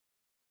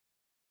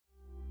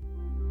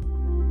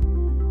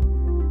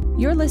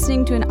You're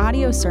listening to an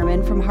audio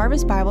sermon from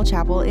Harvest Bible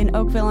Chapel in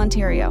Oakville,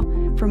 Ontario.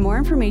 For more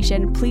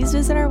information, please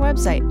visit our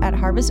website at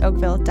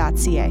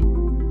harvestoakville.ca.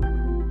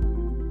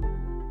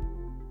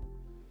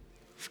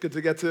 It's good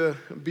to get to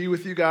be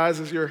with you guys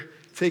as you're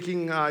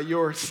taking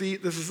your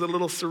seat. This is a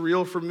little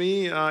surreal for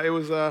me. It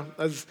was,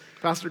 as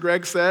Pastor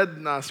Greg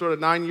said, sort of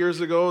 9 years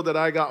ago that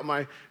I got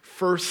my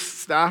first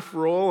staff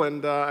role,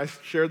 and I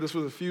shared this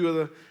with a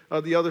few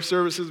of the other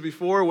services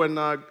before when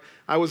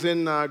I was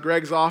in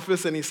Greg's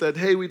office, and he said,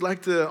 "Hey, we'd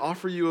like to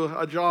offer you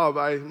a job."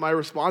 My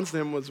response to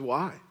him was,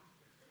 "Why?"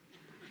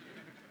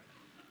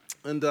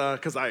 And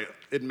because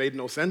it made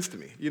no sense to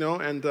me, you know.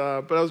 And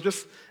but I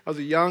was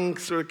a young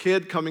sort of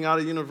kid coming out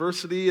of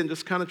university and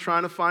just kind of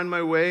trying to find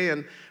my way.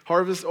 And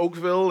Harvest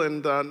Oakville,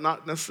 and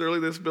not necessarily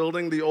this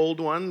building, the old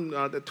one,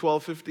 at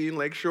 1215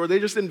 Lakeshore, they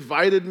just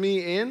invited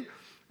me in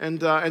and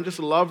just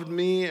loved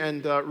me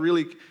and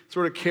really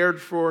sort of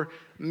cared for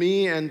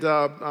me. And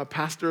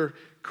Pastor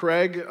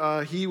Craig,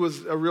 he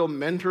was a real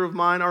mentor of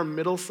mine, our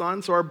middle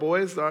son. So our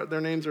boys,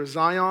 their names are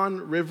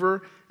Zion,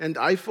 River, and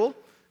Eiffel.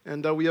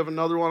 And we have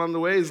another one on the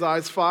way.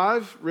 Zai's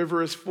 5,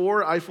 River is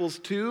 4, Eiffel's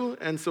 2,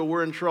 and so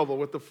we're in trouble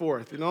with the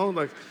 4th, you know,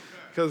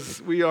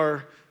 because we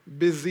are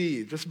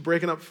busy, just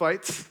breaking up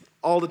fights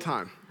all the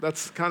time.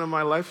 That's kind of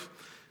my life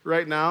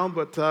right now,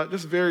 but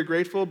just very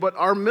grateful. But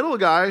our middle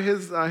guy,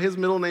 his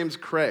middle name's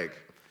Craig,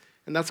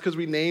 and that's because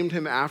we named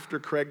him after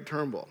Craig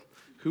Turnbull,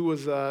 who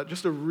was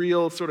just a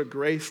real sort of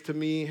grace to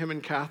me. Him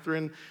and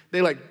Catherine,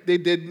 they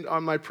did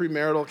my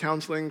premarital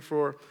counseling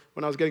for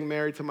when I was getting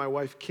married to my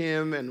wife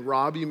Kim, and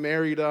Robbie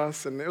married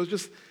us, and it was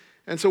just,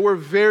 and so we're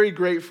very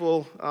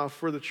grateful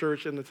for the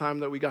church and the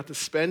time that we got to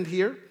spend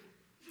here,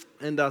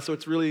 and so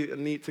it's really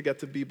neat to get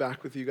to be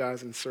back with you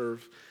guys and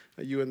serve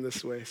you in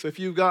this way. So if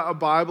you've got a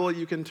Bible,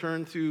 you can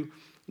turn to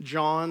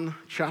John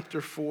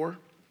chapter 4.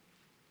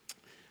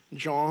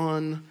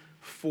 John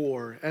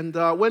 4, and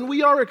when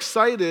we are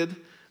excited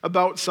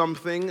about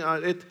something,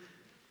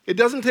 it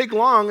doesn't take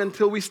long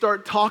until we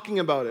start talking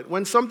about it.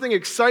 When something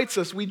excites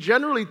us, we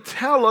generally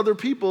tell other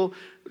people,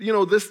 you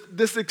know, this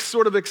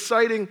sort of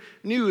exciting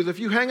news. If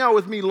you hang out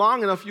with me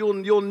long enough,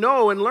 you'll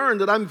know and learn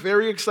that I'm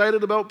very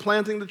excited about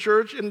planting the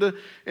church in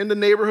the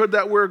neighborhood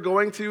that we're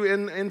going to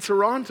in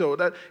Toronto.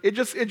 That it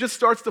just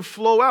starts to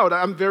flow out.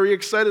 I'm very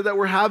excited that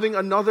we're having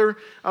another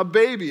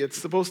baby. It's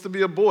supposed to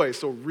be a boy,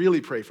 so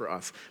really pray for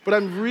us. But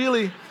I'm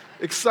really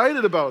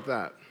excited about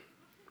that.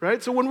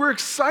 Right? So when we're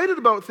excited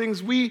about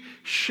things, we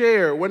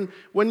share. When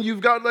you've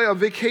got like a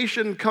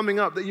vacation coming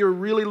up that you're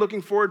really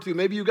looking forward to,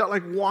 maybe you've got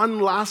like one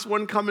last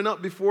one coming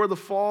up before the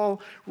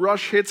fall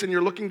rush hits and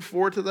you're looking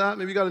forward to that.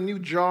 Maybe you got a new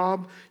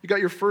job, you got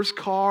your first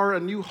car, a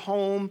new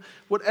home,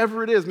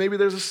 whatever it is. Maybe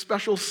there's a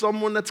special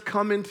someone that's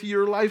come into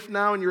your life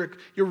now and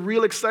you're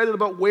real excited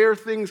about where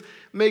things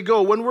may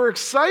go. When we're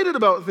excited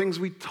about things,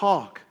 we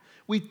talk.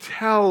 We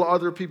tell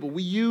other people.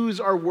 We use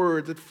our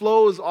words. It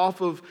flows off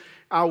of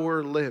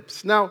our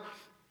lips. Now,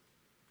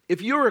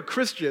 if you're a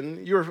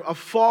Christian, you're a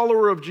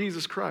follower of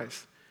Jesus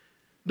Christ,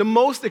 the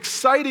most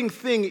exciting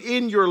thing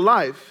in your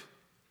life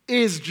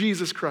is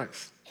Jesus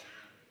Christ.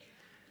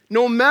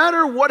 No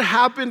matter what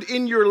happened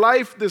in your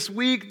life this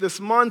week, this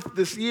month,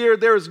 this year,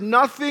 there is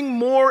nothing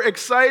more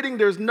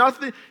exciting.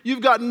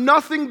 You've got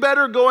nothing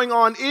better going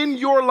on in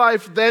your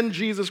life than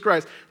Jesus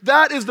Christ.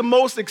 That is the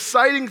most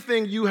exciting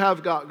thing you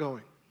have got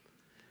going.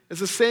 It's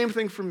the same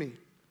thing for me.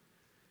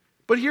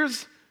 But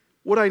here's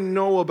what I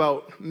know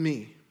about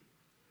me.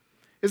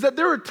 Is that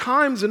there are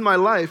times in my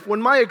life when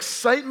my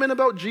excitement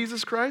about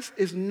Jesus Christ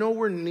is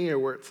nowhere near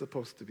where it's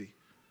supposed to be.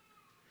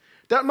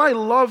 That my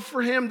love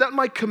for Him, that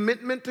my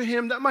commitment to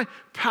Him, that my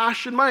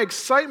passion, my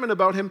excitement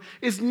about Him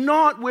is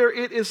not where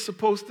it is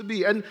supposed to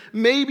be. And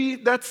maybe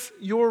that's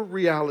your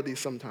reality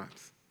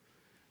sometimes.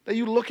 That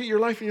you look at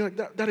your life and you're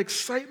like, that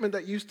excitement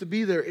that used to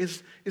be there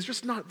is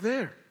just not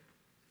there.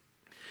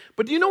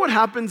 But do you know what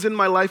happens in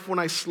my life when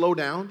I slow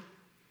down?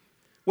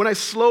 When I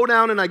slow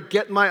down and I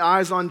get my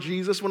eyes on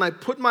Jesus, when I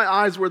put my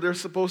eyes where they're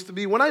supposed to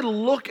be, when I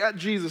look at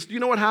Jesus, do you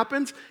know what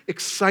happens?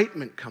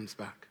 Excitement comes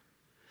back.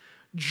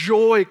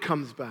 Joy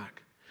comes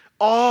back.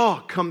 Awe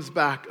comes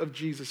back of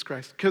Jesus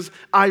Christ. Because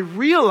I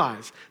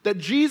realize that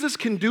Jesus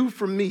can do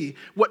for me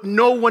what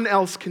no one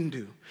else can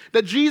do.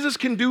 That Jesus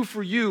can do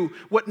for you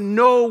what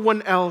no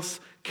one else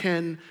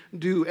can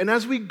do. And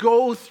as we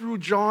go through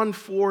John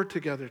 4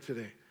 together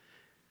today,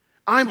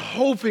 I'm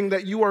hoping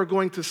that you are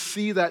going to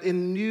see that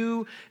in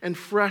new and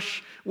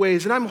fresh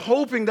ways. And I'm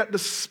hoping that the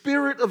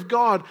Spirit of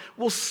God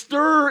will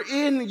stir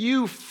in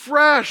you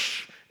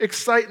fresh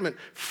excitement,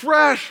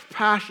 fresh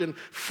passion,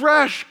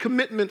 fresh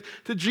commitment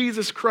to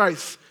Jesus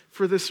Christ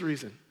for this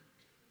reason,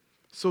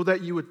 so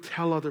that you would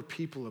tell other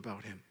people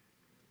about Him.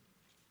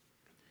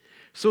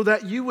 So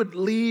that you would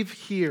leave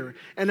here,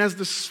 and as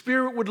the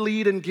Spirit would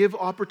lead and give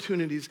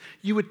opportunities,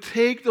 you would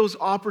take those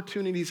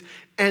opportunities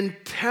and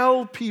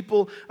tell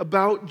people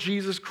about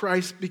Jesus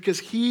Christ, because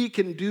He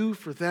can do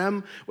for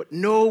them what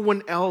no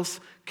one else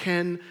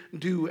can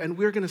do. And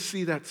we're going to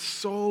see that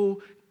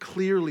so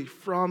clearly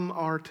from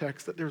our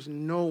text, that there's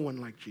no one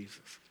like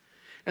Jesus.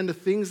 and the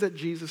things that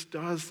Jesus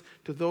does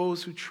to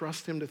those who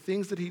trust him, the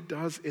things that he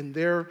does in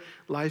their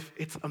life,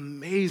 it's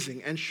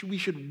amazing. And we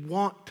should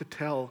want to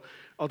tell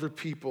other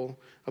people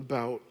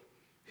about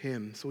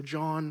him. So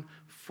John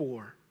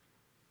 4.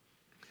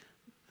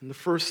 In the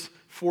first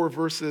 4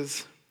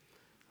 verses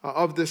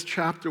of this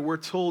chapter, we're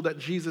told that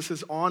Jesus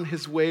is on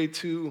his way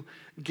to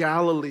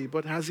Galilee.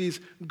 But as he's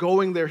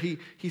going there, he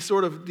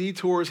sort of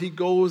detours. He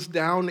goes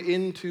down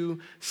into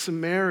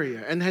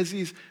Samaria. And as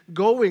he's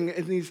going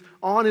and he's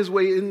on his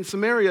way in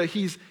Samaria,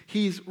 he's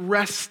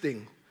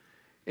resting.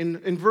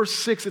 In verse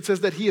 6, it says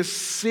that he is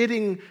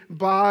sitting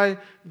by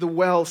the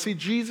well. See,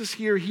 Jesus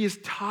here, he is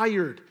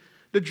tired.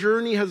 The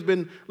journey has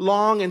been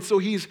long, and so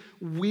he's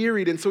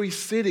wearied, and so he's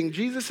sitting.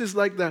 Jesus is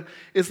like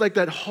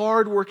that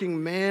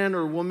hard-working man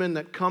or woman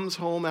that comes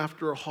home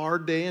after a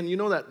hard day, and you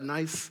know that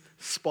nice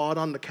spot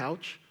on the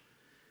couch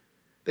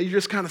that you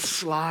just kind of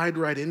slide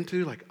right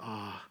into, like,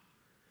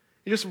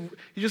 He's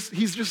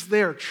just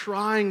there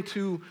trying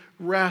to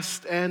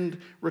rest and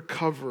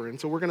recover. And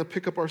so we're going to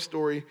pick up our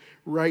story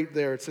right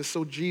there. It says,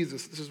 so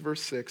Jesus, this is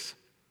verse 6,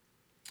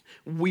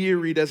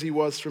 wearied as he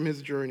was from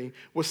his journey,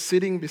 was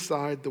sitting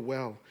beside the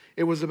well.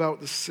 It was about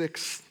the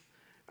 6th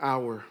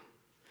hour.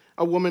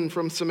 A woman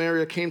from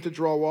Samaria came to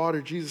draw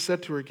water. Jesus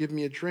said to her, give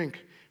me a drink.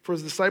 For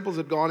his disciples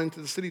had gone into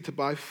the city to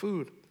buy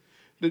food.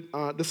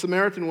 The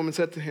Samaritan woman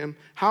said to him,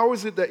 how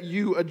is it that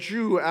you, a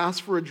Jew,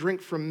 ask for a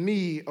drink from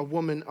me, a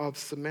woman of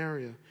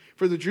Samaria?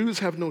 For the Jews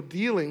have no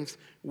dealings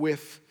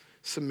with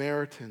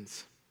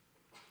Samaritans.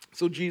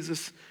 So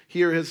Jesus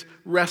here is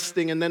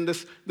resting, and then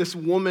this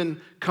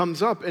woman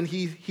comes up, and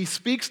he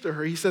speaks to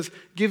her. He says,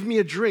 give me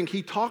a drink.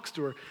 He talks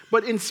to her.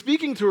 But in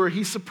speaking to her,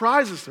 he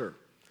surprises her.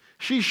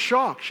 She's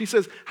shocked. She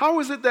says,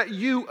 how is it that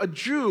you, a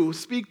Jew,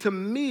 speak to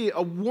me,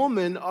 a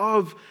woman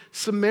of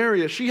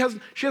Samaria? She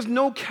has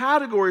no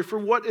category for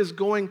what is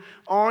going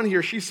on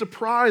here. She's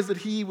surprised that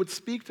he would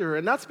speak to her.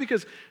 And that's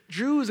because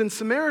Jews and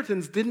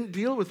Samaritans didn't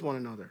deal with one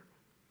another.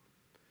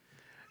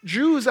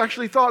 Jews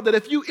actually thought that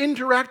if you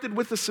interacted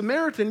with a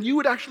Samaritan, you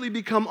would actually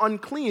become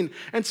unclean.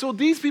 And so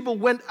these people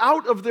went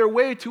out of their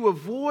way to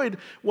avoid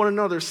one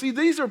another. See,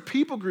 these are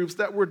people groups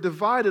that were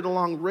divided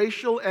along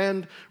racial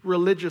and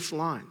religious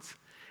lines.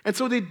 And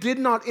so they did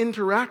not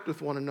interact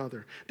with one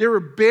another. There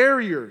were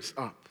barriers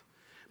up.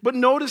 But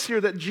notice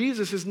here that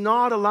Jesus is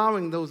not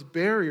allowing those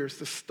barriers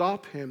to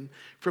stop him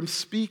from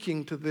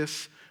speaking to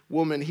this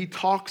woman. He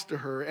talks to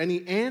her and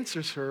he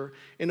answers her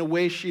in a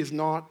way she is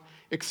not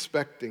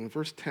expecting.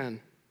 Verse 10.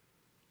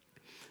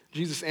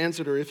 Jesus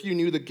answered her, if you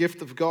knew the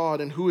gift of God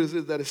and who is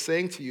it that is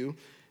saying to you,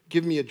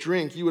 give me a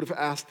drink, you would have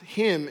asked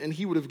him and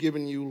he would have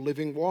given you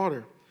living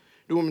water.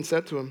 The woman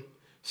said to him,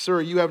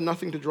 sir, you have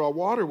nothing to draw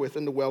water with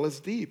and the well is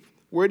deep.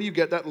 Where do you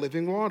get that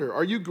living water?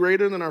 Are you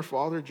greater than our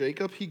father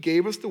Jacob? He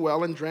gave us the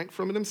well and drank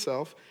from it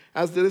himself,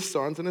 as did his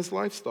sons and his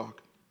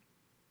livestock.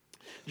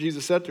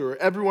 Jesus said to her,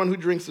 everyone who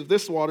drinks of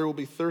this water will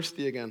be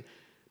thirsty again.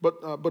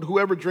 But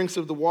whoever drinks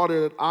of the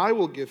water that I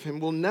will give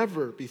him will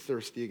never be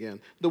thirsty again.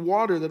 The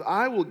water that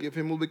I will give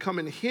him will become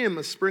in him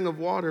a spring of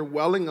water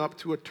welling up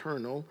to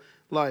eternal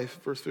life.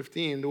 Verse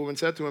 15, the woman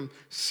said to him,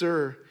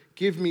 sir,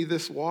 give me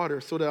this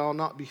water so that I'll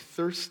not be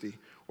thirsty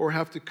or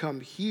have to come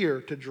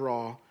here to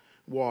draw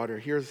water.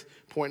 Here's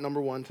point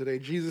number 1 today.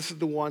 Jesus is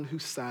the one who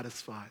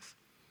satisfies.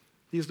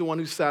 He's the one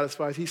who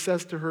satisfies. He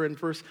says to her in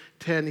verse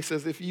 10, he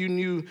says, if you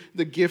knew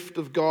the gift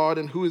of God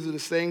and who is it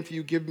is saying to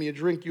you, give me a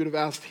drink, you would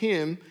have asked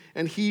him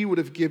and he would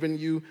have given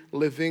you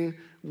living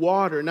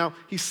water. Now,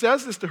 he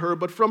says this to her,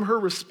 but from her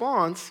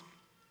response,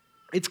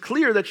 it's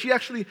clear that she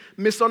actually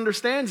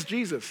misunderstands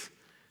Jesus.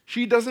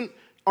 She doesn't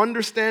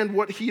understand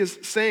what he is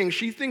saying.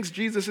 She thinks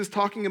Jesus is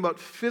talking about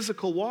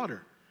physical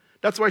water.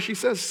 That's why she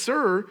says,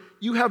 sir,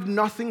 you have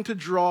nothing to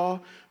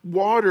draw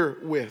water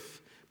with.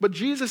 But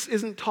Jesus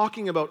isn't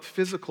talking about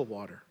physical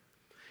water.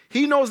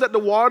 He knows that the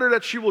water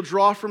that she will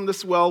draw from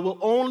this well will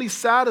only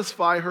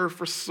satisfy her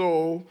for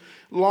so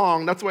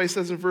long. That's why he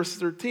says in verse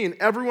 13,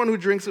 everyone who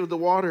drinks of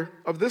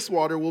this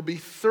water will be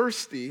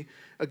thirsty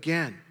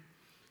again.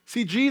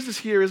 See, Jesus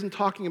here isn't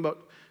talking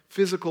about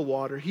physical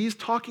water. He's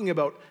talking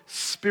about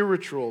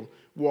spiritual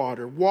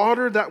water.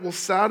 Water that will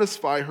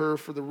satisfy her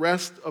for the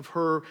rest of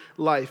her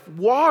life.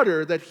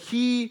 Water that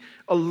he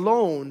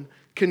alone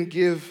can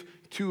give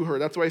to her.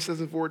 That's why he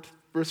says in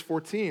verse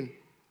 14,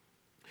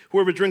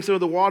 whoever drinks of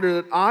the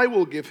water that I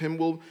will give him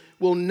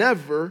will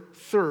never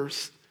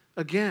thirst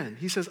again.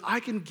 He says, I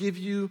can give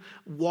you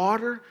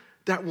water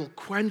that will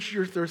quench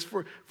your thirst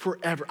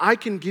forever. I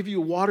can give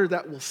you water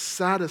that will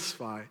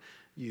satisfy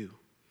you.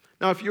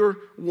 Now, if you're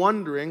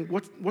wondering,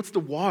 what's the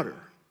water?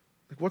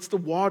 What's the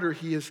water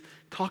he is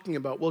talking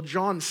about? Well,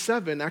 John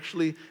 7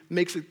 actually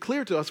makes it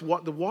clear to us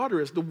what the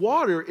water is. The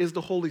water is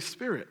the Holy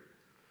Spirit.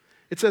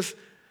 It says,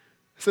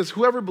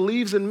 whoever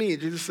believes in me,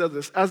 Jesus said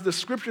this, as the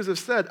scriptures have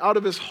said, out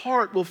of his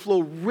heart will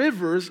flow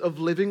rivers of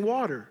living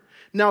water.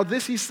 Now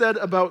this he said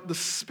about the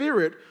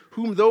Spirit,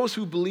 whom those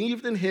who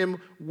believed in him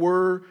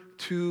were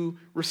to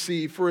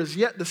receive. For as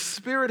yet the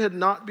Spirit had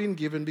not been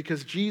given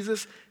because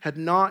Jesus had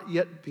not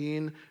yet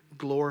been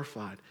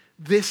glorified.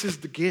 This is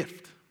the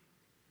gift.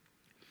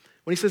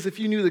 When he says, if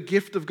you knew the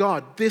gift of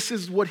God, this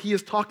is what he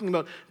is talking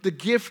about. The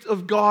gift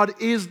of God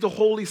is the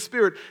Holy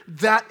Spirit.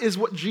 That is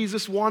what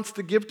Jesus wants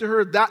to give to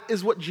her. That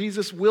is what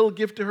Jesus will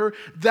give to her.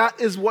 That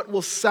is what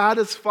will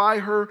satisfy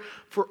her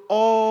for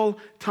all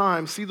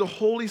time. See, the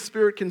Holy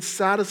Spirit can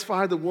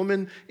satisfy the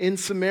woman in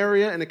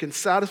Samaria, and it can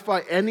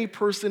satisfy any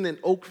person in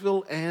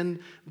Oakville and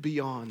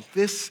beyond.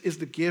 This is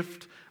the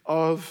gift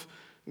of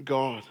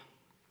God.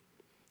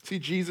 See,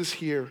 Jesus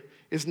here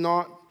is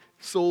not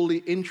solely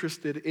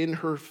interested in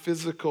her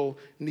physical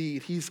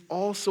need. He's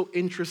also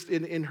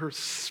interested in her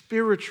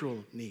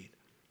spiritual need.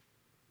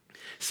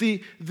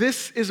 See,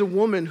 this is a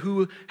woman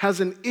who has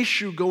an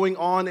issue going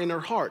on in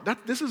her heart.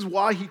 This is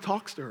why he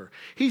talks to her.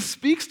 He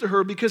speaks to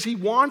her because he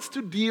wants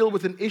to deal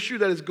with an issue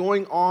that is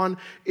going on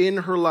in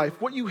her life.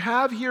 What you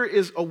have here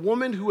is a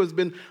woman who has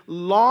been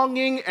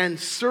longing and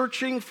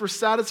searching for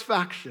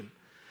satisfaction.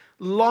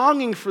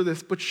 Longing for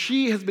this, but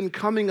she has been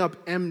coming up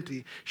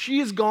empty. She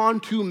has gone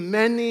to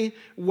many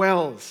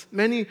wells,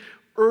 many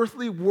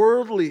earthly,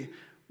 worldly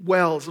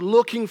wells,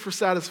 looking for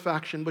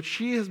satisfaction, but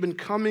she has been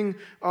coming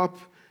up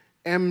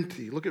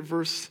empty. Look at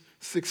verse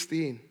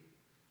 16.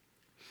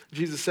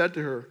 Jesus said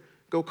to her,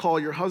 "Go call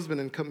your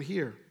husband and come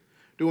here."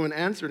 The woman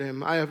answered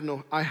him, I have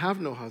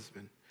no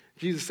husband.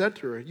 Jesus said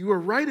to her, "You are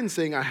right in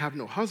saying, 'I have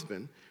no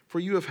husband,' for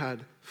you have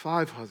had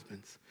 5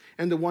 husbands.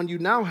 And the one you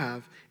now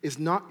have is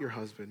not your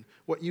husband.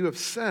 What you have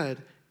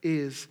said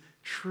is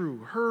true."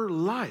 Her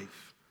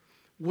life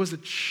was a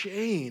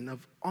chain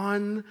of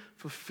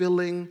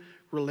unfulfilling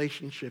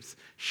relationships.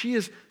 She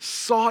has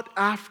sought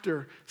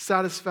after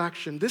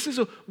satisfaction. This is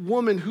a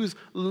woman who's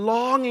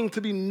longing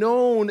to be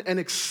known and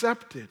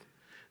accepted.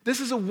 This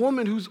is a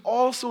woman who's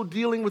also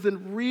dealing with a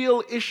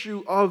real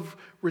issue of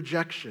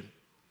rejection.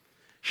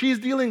 She is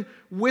dealing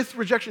with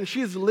rejection.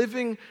 She is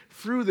living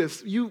through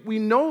this. We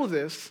know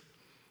this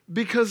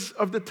because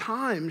of the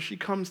time she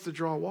comes to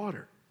draw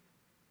water.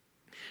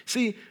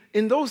 See,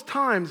 in those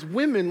times,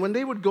 women, when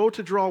they would go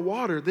to draw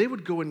water, they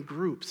would go in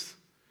groups.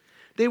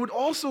 They would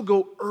also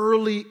go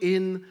early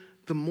in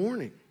the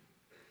morning.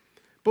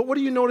 But what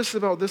do you notice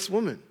about this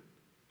woman?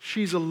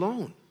 She's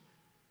alone.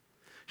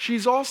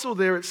 She's also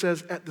there, it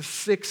says, at the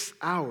 6th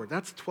hour.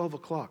 That's 12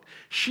 o'clock.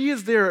 She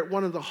is there at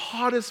one of the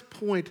hottest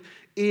point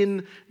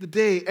in the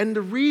day. And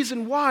the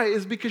reason why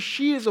is because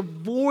she is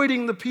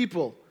avoiding the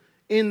people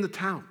in the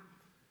town.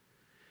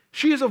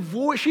 She's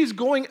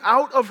going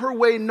out of her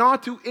way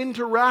not to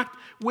interact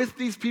with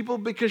these people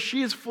because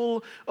she is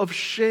full of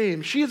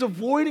shame. She is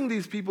avoiding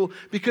these people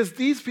because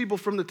these people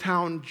from the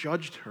town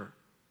judged her.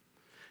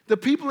 The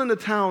people in the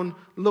town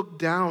looked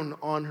down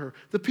on her.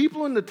 The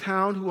people in the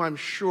town who I'm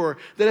sure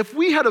that if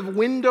we had a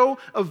window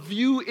of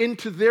view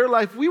into their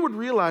life, we would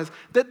realize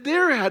that they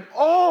had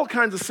all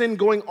kinds of sin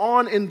going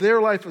on in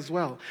their life as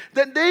well.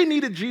 That they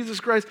needed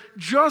Jesus Christ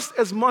just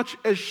as much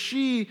as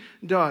she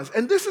does.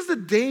 And this is the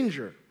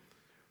danger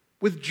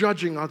with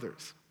judging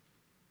others.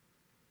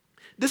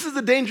 This is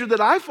the danger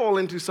that I fall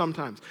into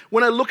sometimes.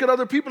 When I look at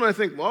other people and I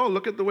think, well,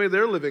 look at the way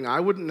they're living.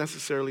 I wouldn't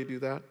necessarily do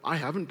that. I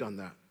haven't done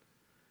that.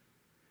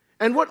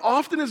 And what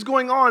often is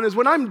going on is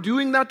when I'm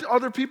doing that to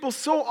other people,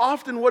 so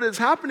often what is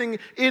happening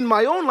in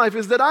my own life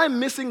is that I'm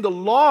missing the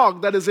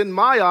log that is in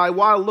my eye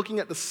while looking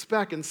at the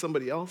speck in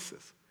somebody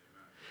else's.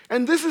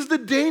 And this is the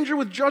danger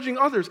with judging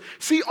others.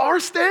 See, our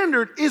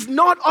standard is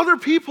not other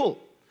people.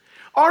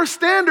 Our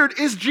standard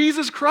is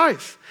Jesus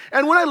Christ.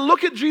 And when I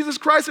look at Jesus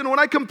Christ and when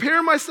I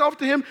compare myself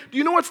to him, do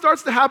you know what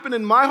starts to happen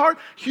in my heart?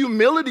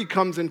 Humility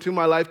comes into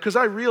my life because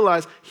I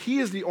realize he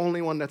is the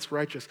only one that's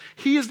righteous.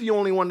 He is the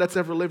only one that's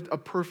ever lived a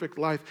perfect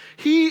life.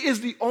 He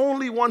is the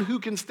only one who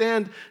can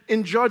stand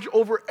and judge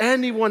over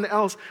anyone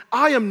else.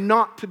 I am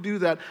not to do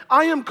that.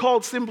 I am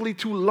called simply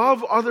to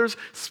love others,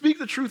 speak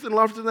the truth in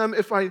love to them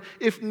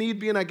if need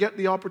be and I get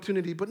the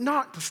opportunity, but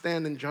not to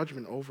stand in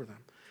judgment over them.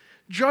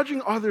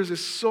 Judging others is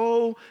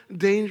so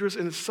dangerous,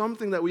 and it's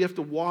something that we have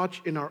to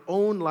watch in our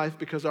own life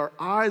because our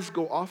eyes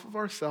go off of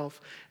ourselves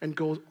and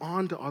go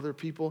on to other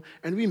people,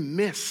 and we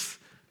miss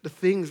the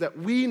things that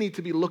we need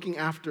to be looking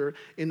after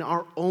in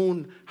our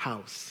own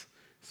house,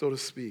 so to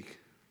speak.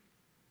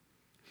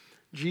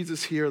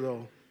 Jesus here,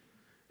 though,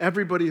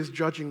 everybody is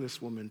judging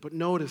this woman, but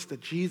notice that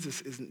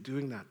Jesus isn't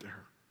doing that to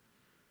her.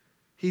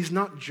 He's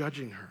not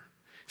judging her.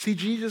 See,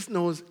 Jesus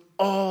knows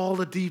all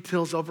the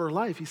details of her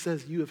life. He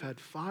says, you have had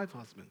 5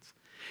 husbands.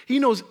 He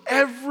knows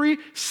every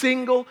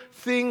single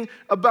thing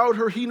about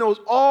her. He knows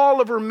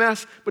all of her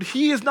mess, but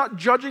he is not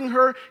judging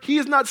her. He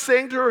is not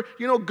saying to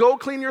her, go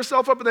clean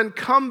yourself up and then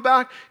come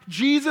back.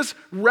 Jesus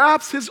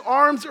wraps his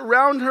arms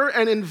around her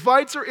and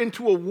invites her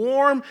into a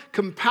warm,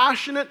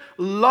 compassionate,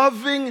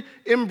 loving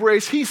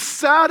embrace. He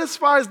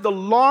satisfies the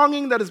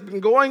longing that has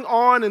been going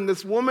on in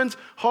this woman's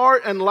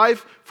heart and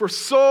life for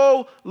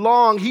so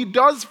long. He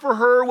does for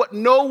her what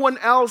no one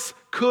else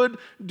could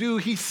do.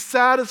 He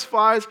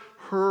satisfies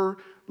her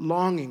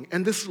longing.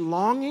 And this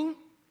longing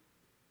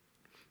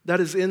that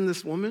is in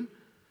this woman,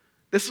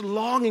 this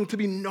longing to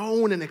be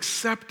known and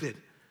accepted,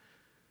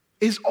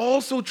 is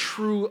also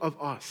true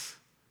of us.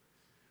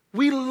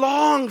 We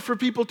long for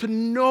people to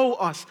know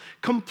us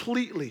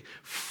completely,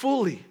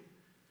 fully.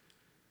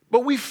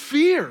 But we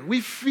fear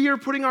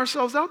putting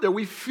ourselves out there.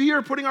 We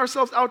fear putting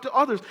ourselves out to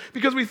others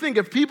because we think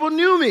if people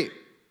knew me,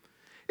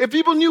 if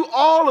people knew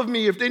all of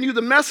me, if they knew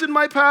the mess in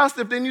my past,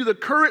 if they knew the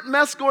current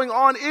mess going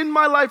on in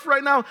my life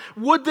right now,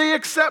 would they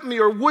accept me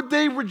or would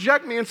they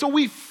reject me? And so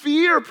we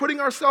fear putting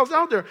ourselves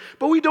out there.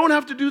 But we don't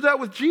have to do that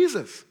with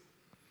Jesus.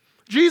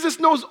 Jesus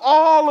knows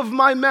all of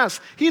my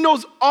mess. He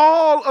knows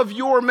all of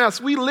your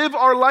mess. We live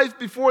our life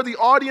before the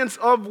audience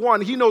of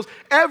one. He knows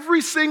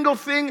every single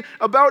thing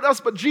about us,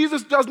 but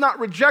Jesus does not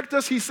reject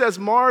us. He says,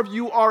 Marv,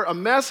 you are a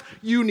mess.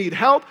 You need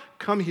help.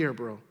 Come here,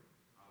 bro.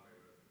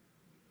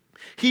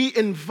 He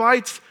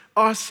invites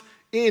us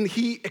in.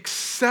 He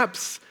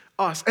accepts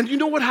us. And you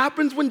know what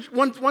happens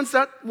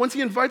once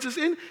he invites us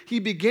in? He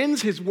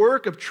begins his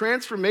work of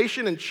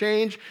transformation and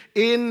change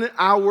in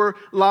our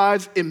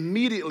lives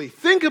immediately.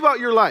 Think about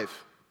your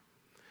life.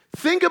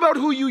 Think about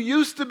who you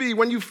used to be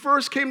when you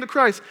first came to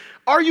Christ.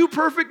 Are you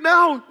perfect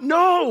now?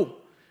 No.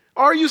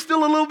 Are you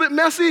still a little bit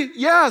messy?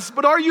 Yes.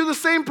 But are you the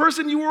same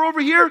person you were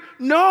over here?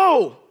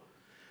 No.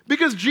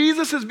 Because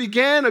Jesus has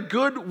began a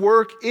good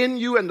work in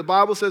you, and the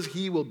Bible says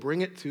he will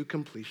bring it to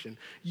completion.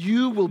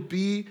 You will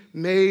be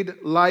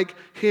made like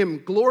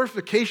him.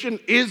 Glorification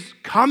is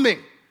coming.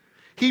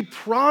 He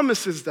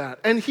promises that,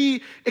 and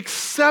he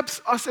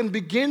accepts us and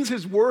begins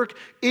his work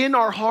in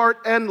our heart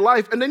and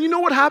life. And then you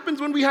know what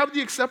happens when we have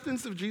the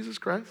acceptance of Jesus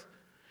Christ?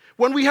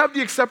 When we have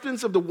the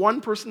acceptance of the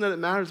one person that it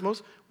matters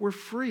most, we're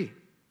free.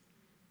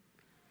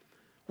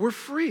 We're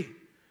free.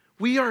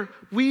 We are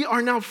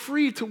now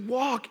free to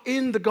walk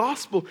in the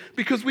gospel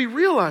because we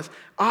realize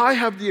I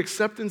have the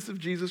acceptance of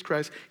Jesus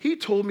Christ. He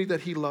told me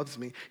that he loves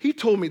me. He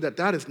told me that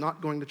that is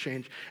not going to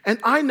change. And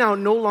I now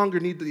no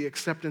longer need the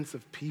acceptance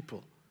of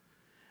people.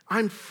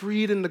 I'm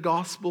freed in the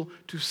gospel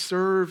to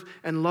serve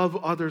and love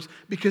others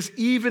because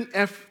even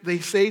if they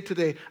say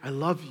today, I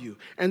love you,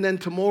 and then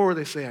tomorrow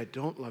they say, I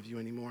don't love you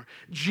anymore,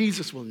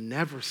 Jesus will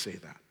never say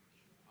that.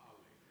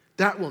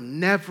 That will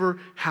never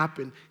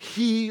happen.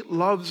 He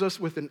loves us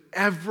with an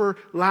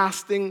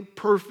everlasting,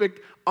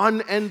 perfect,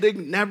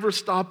 unending,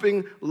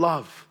 never-stopping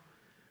love.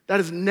 That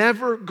is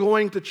never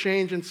going to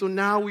change. And so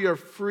now we are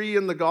free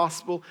in the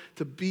gospel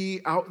to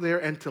be out there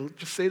and to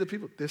just say to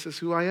people, this is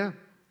who I am.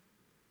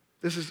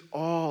 This is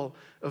all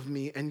of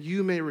me. And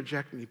you may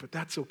reject me, but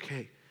that's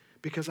okay.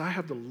 Because I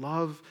have the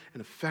love and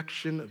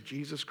affection of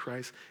Jesus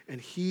Christ. And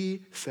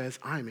he says,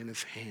 I'm in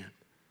his hand.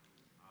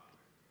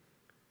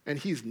 And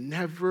he's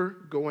never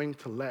going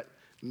to let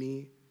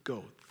me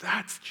go.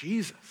 That's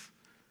Jesus.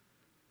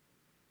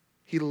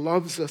 He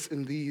loves us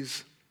in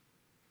these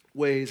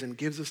ways and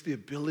gives us the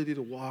ability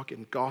to walk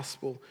in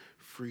gospel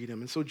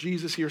freedom. And so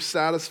Jesus here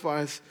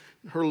satisfies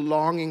her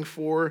longing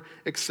for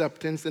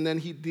acceptance, and then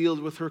he deals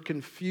with her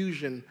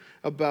confusion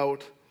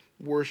about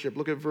worship.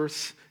 Look at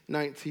verse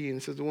 19.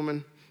 It says, the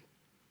woman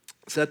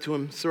said to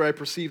him, Sir, I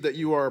perceive that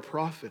you are a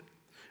prophet.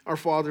 Our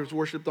fathers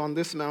worshipped on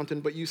this mountain,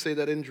 but you say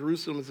that in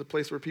Jerusalem is the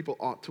place where people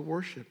ought to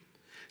worship.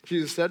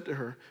 Jesus said to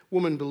her,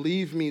 Woman,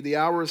 believe me, the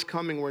hour is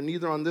coming where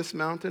neither on this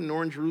mountain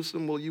nor in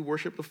Jerusalem will you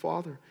worship the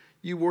Father.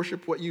 You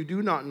worship what you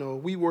do not know.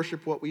 We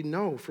worship what we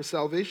know, for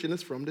salvation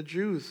is from the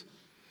Jews.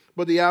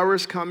 But the hour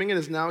is coming and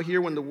is now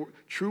here when the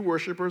true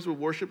worshipers will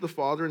worship the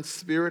Father in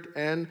spirit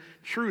and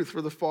truth,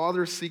 for the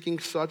Father is seeking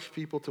such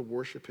people to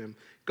worship him.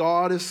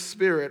 God is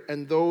spirit,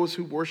 and those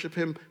who worship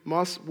him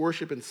must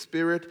worship in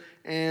spirit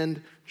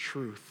and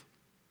truth.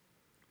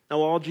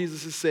 Now, all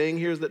Jesus is saying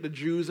here is that the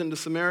Jews and the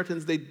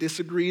Samaritans, they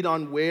disagreed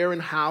on where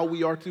and how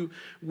we are to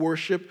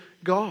worship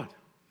God.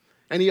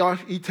 And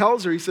he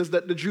tells her, he says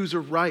that the Jews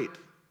are right.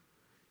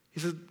 He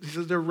says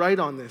they're right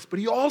on this. But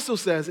he also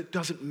says it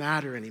doesn't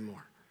matter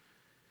anymore.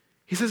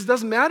 He says it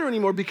doesn't matter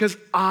anymore because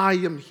I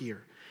am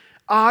here.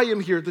 I am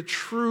here, the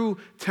true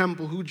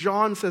temple, who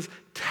John says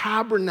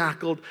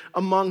tabernacled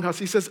among us.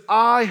 He says,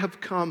 I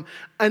have come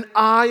and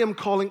I am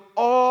calling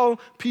all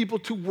people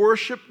to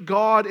worship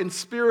God in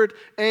spirit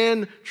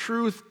and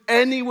truth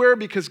anywhere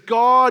because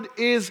God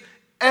is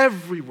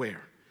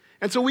everywhere.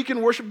 And so we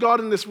can worship God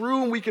in this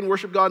room, we can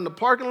worship God in the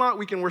parking lot,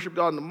 we can worship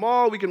God in the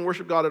mall, we can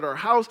worship God at our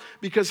house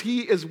because he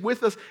is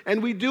with us,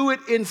 and we do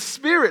it in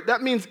spirit.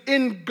 That means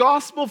in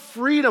gospel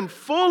freedom,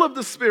 full of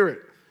the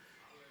Spirit.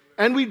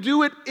 And we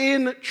do it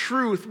in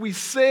truth. We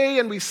say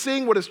and we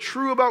sing what is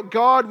true about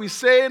God. We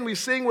say and we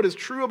sing what is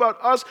true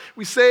about us.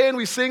 We say and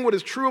we sing what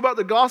is true about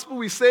the gospel.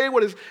 We say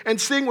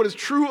and sing what is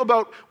true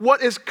about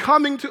what is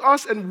coming to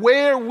us and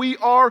where we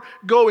are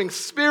going.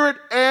 Spirit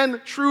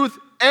and truth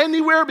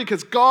anywhere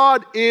because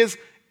God is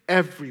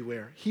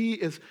everywhere. He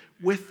is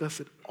with us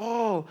at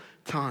all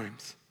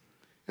times.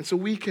 And so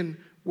we can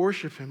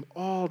worship him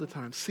all the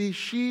time. See,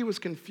 she was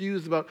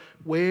confused about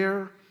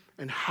where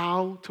and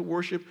how to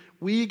worship.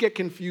 We get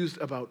confused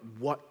about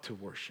what to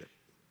worship.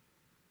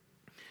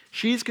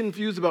 She's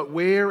confused about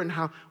where and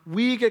how.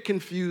 We get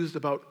confused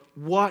about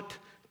what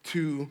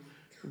to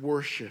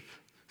worship.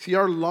 See,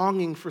 our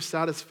longing for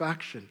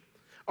satisfaction,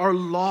 our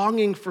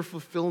longing for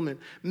fulfillment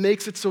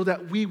makes it so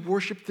that we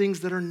worship things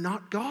that are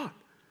not God.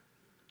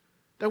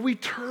 that we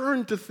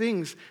turn to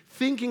things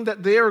thinking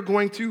that they are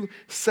going to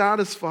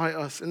satisfy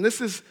us. And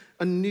this is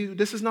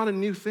not a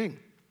new thing.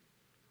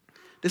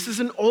 This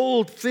is an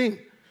old thing.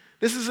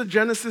 This is a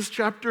Genesis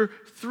chapter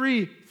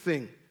 3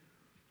 thing.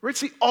 Right?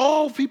 See,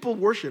 all people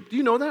worship. Do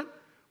you know that?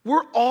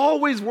 We're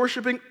always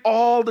worshiping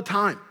all the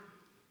time.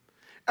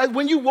 And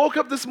when you woke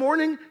up this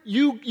morning,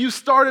 you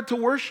started to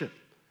worship.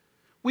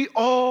 We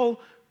all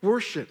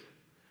worship.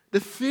 The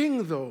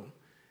thing, though,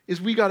 is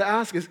we got to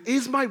ask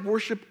is my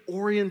worship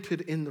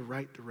oriented in the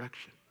right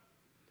direction?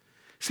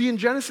 See, in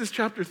Genesis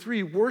chapter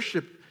 3,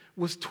 worship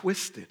was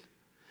twisted,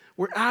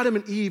 where Adam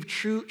and Eve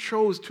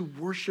chose to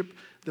worship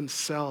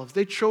themselves.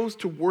 They chose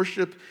to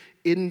worship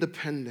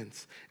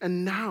independence.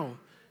 And now,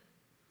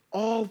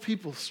 all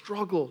people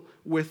struggle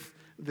with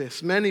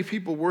this. Many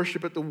people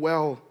worship at the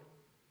well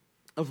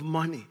of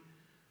money.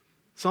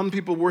 Some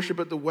people worship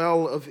at the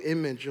well of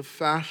image, of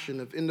fashion,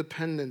 of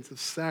independence, of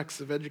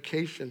sex, of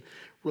education,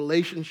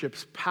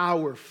 relationships,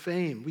 power,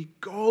 fame. We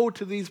go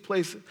to these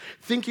places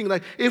thinking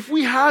like, if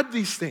we had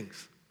these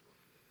things,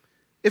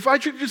 if I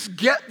could just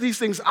get these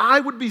things, I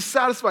would be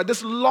satisfied.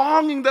 This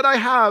longing that I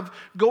have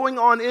going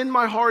on in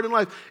my heart and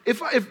life,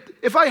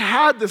 if I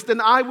had this, then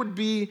I would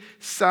be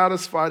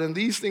satisfied. And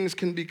these things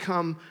can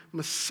become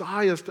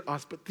messiahs to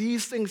us, but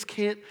these things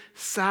can't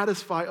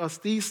satisfy us.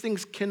 These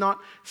things cannot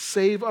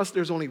save us.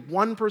 There's only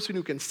one person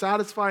who can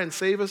satisfy and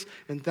save us,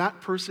 and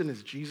that person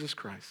is Jesus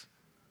Christ.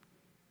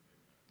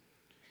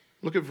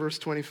 Look at verse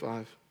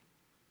 25.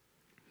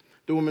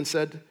 The woman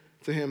said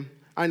to him,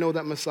 I know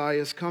that Messiah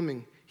is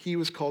coming. He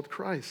was called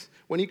Christ.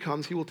 When he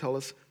comes, he will tell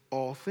us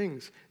all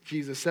things.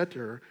 Jesus said to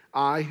her,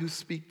 I who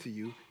speak to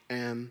you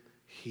am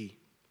he.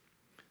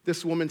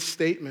 This woman's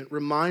statement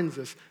reminds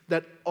us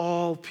that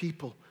all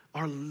people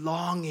are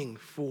longing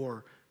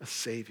for a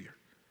Savior.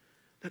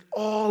 That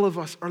all of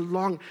us are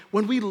longing.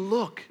 When we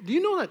look, do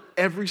you know that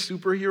every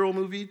superhero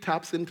movie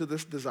taps into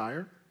this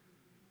desire?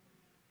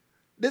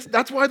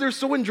 That's why they're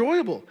so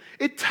enjoyable.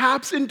 It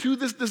taps into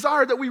this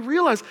desire that we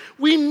realize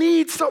we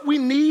need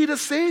a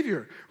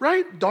Savior,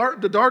 right?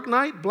 The Dark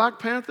Knight, Black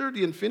Panther,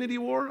 the Infinity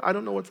War. I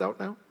don't know what's out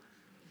now.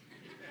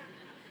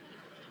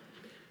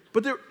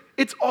 But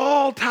it's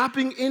all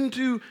tapping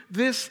into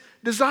this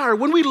desire.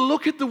 When we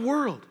look at the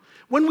world,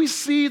 when we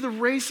see the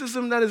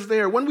racism that is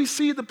there, when we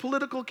see the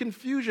political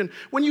confusion,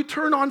 when you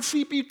turn on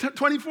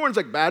CP24 and it's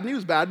like bad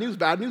news, bad news,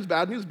 bad news,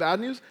 bad news,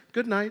 bad news,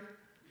 good night.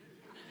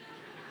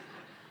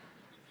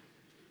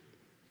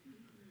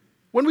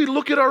 When we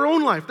look at our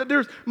own life, that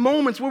there's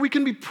moments where we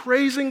can be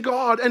praising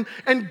God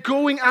and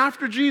going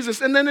after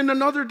Jesus, and then in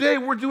another day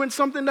we're doing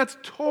something that's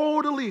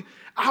totally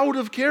out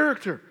of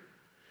character.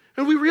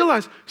 And we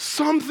realize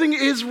something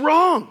is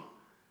wrong.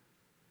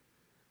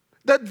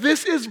 That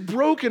this is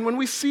broken. When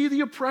we see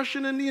the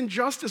oppression and the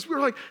injustice,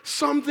 we're like,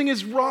 something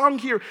is wrong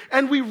here.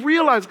 And we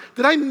realize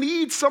that I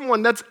need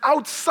someone that's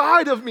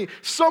outside of me,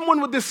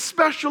 someone with this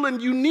special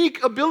and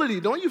unique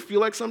ability. Don't you feel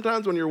like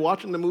sometimes when you're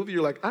watching the movie,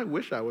 you're like, I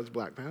wish I was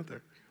Black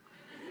Panther?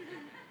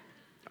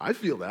 I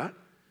feel that.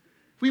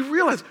 We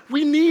realize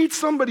we need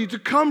somebody to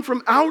come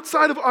from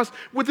outside of us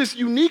with this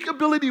unique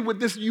ability, with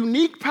this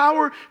unique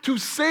power to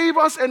save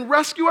us and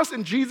rescue us.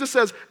 And Jesus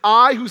says,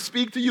 I who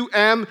speak to you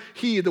am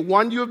he. The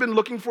one you have been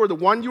looking for, the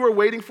one you are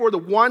waiting for, the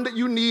one that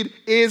you need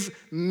is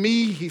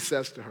me, he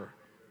says to her.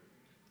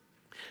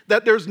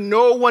 That there's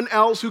no one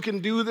else who can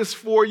do this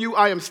for you.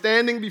 I am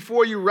standing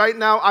before you right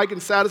now. I can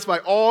satisfy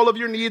all of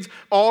your needs,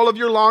 all of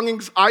your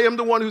longings. I am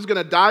the one who's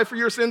going to die for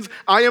your sins.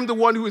 I am the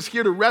one who is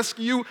here to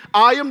rescue you.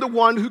 I am the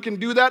one who can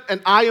do that,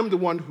 and I am the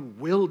one who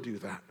will do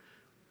that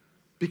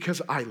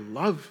because I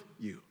love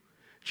you.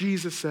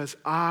 Jesus says,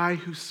 I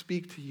who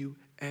speak to you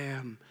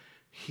am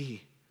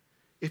he.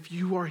 If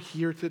you are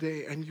here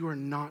today and you are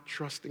not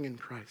trusting in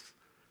Christ,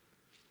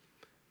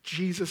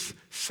 Jesus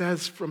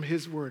says from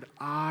his word,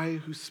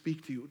 I who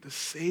speak to you, the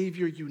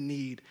Savior you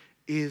need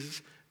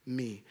is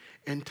me.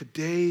 And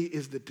today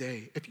is the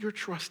day. If you're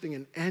trusting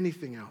in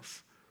anything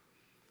else,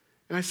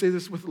 and I say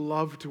this with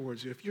love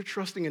towards you, if you're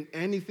trusting in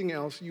anything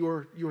else, you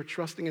are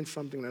trusting in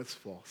something that's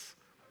false.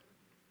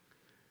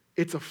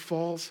 It's a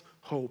false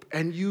hope.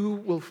 And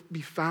you will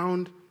be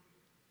found,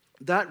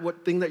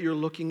 what thing that you're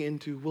looking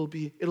into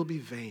it'll be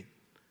vain.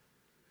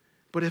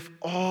 But if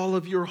all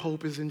of your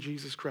hope is in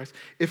Jesus Christ,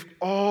 if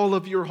all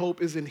of your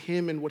hope is in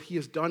him and what he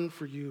has done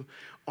for you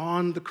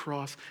on the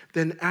cross,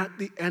 then at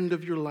the end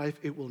of your life,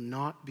 it will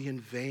not be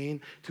in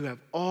vain to have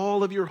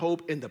all of your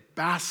hope in the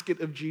basket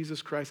of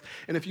Jesus Christ.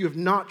 And if you have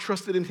not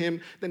trusted in him,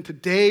 then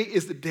today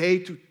is the day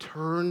to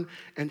turn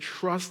and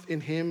trust in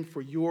him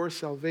for your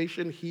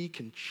salvation. He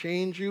can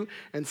change you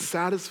and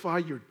satisfy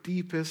your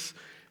deepest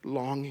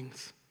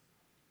longings.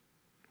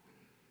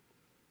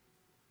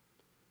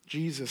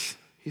 Jesus,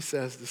 he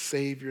says, the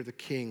Savior, the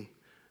King,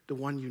 the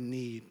one you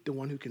need, the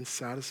one who can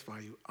satisfy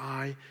you.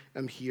 I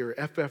am here.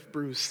 F.F.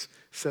 Bruce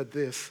said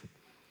this.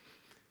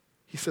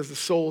 He says the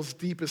soul's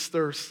deepest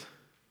thirst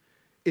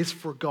is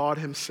for God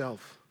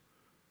himself,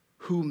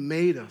 who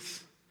made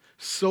us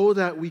so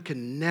that we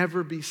can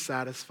never be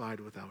satisfied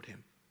without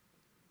him.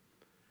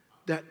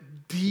 That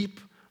deep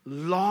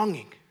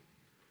longing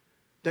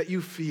that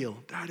you feel,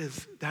 that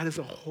is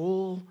a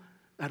hole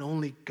that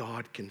only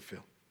God can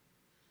fill.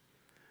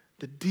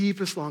 The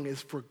deepest longing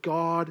is for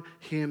God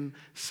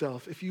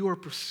himself. If you are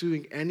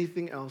pursuing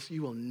anything else,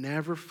 you will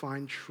never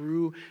find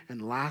true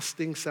and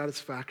lasting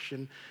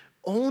satisfaction.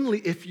 Only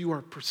if you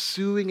are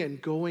pursuing and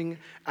going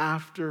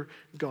after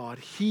God.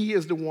 He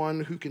is the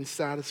one who can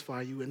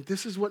satisfy you. And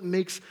this is what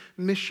makes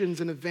missions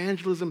and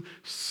evangelism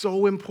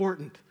so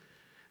important.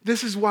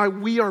 This is why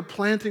we are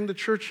planting the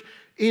church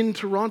in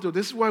Toronto.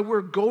 This is why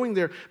we're going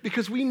there,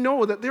 because we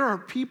know that there are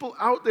people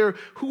out there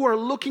who are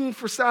looking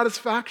for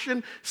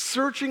satisfaction,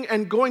 searching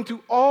and going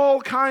to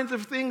all kinds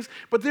of things,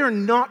 but they're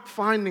not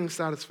finding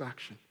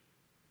satisfaction.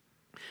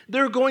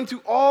 They're going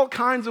to all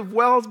kinds of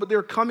wells, but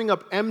they're coming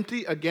up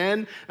empty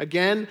again,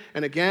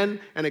 and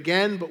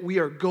again. But we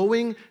are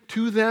going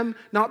to them,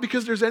 not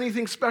because there's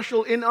anything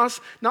special in us,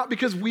 not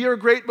because we are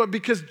great, but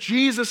because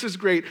Jesus is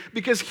great,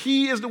 because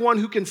he is the one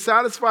who can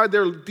satisfy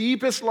their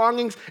deepest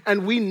longings,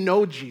 and we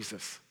know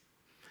Jesus.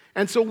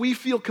 And so we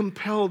feel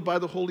compelled by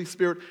the Holy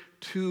Spirit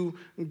to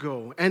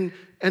go. And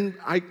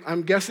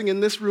I'm guessing in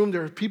this room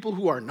there are people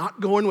who are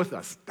not going with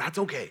us. That's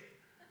okay.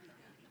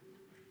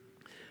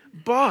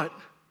 But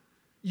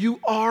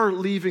you are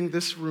leaving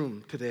this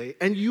room today,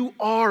 and you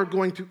are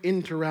going to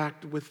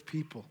interact with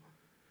people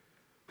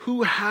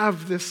who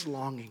have this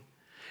longing.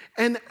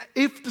 And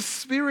if the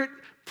Spirit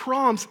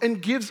prompts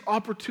and gives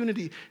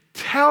opportunity,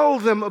 tell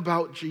them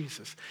about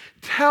Jesus.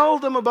 Tell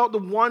them about the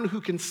one who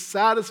can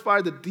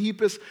satisfy the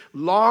deepest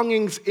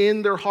longings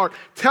in their heart.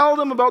 Tell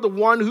them about the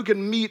one who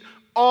can meet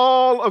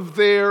all of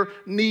their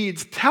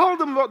needs. Tell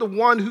them about the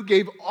one who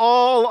gave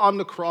all on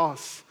the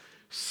cross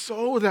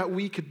so that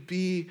we could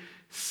be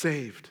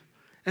saved.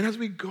 And as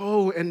we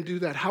go and do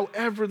that,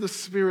 however the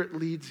Spirit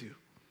leads you,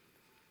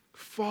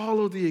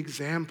 follow the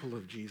example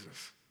of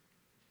Jesus.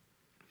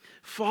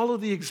 Follow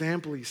the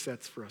example he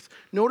sets for us.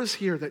 Notice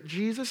here that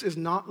Jesus is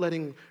not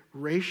letting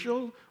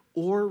racial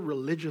or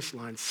religious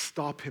lines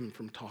stop him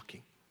from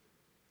talking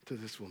to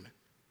this woman.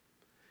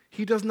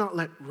 He does not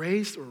let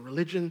race or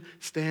religion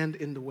stand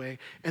in the way.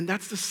 And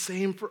that's the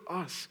same for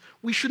us.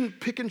 We shouldn't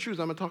pick and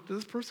choose. I'm going to talk to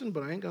this person,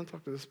 but I ain't going to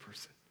talk to this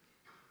person.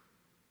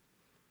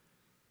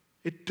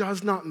 It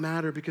does not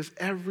matter, because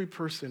every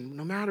person,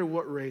 no matter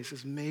what race,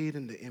 is made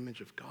in the image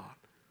of God.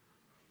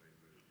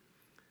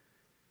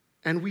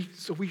 And we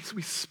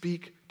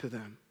speak to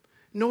them.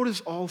 Notice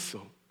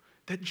also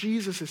that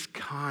Jesus is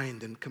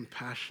kind and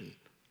compassionate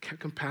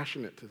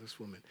to this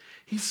woman.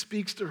 He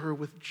speaks to her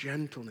with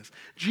gentleness.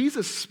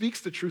 Jesus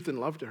speaks the truth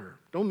and love to her.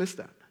 Don't miss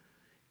that.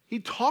 He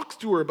talks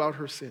to her about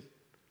her sin.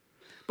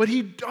 But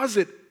he does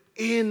it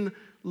in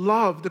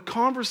love. The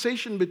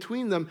conversation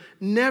between them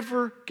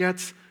never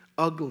gets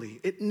ugly.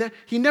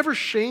 He never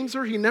shames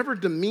her. He never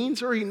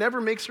demeans her. He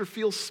never makes her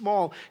feel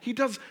small. He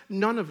does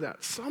none of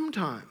that.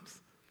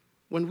 Sometimes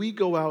when we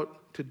go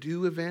out to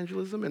do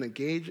evangelism and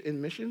engage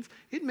in missions,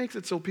 it makes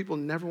it so people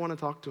never want to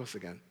talk to us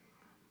again.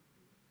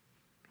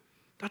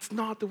 That's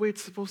not the way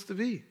it's supposed to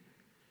be.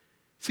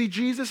 See,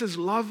 Jesus is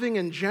loving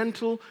and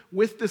gentle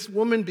with this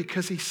woman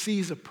because he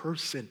sees a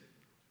person.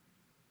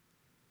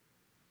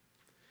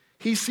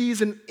 He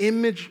sees an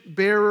image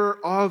bearer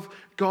of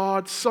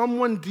God,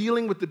 someone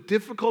dealing with the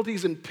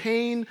difficulties and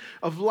pain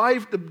of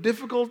life, the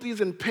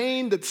difficulties and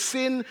pain that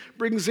sin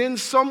brings in,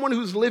 someone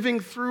who's living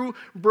through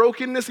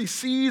brokenness. He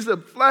sees a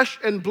flesh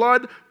and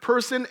blood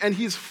person, and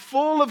he's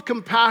full of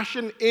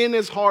compassion in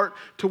his heart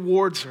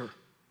towards her.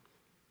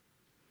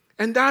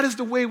 And that is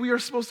the way we are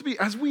supposed to be.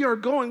 As we are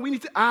going, we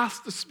need to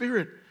ask the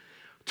Spirit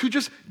to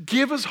just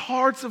give us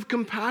hearts of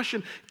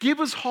compassion, give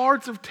us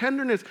hearts of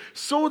tenderness,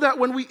 so that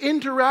when we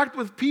interact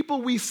with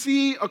people, we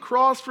see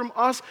across from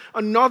us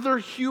another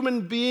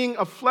human being,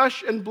 a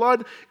flesh and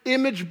blood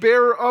image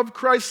bearer of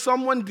Christ,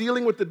 someone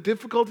dealing with the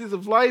difficulties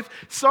of life,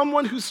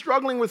 someone who's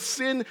struggling with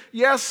sin,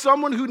 yes,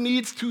 someone who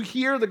needs to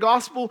hear the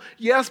gospel,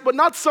 yes, but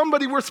not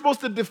somebody we're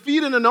supposed to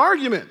defeat in an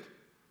argument.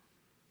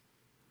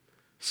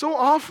 So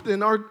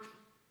often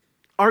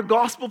our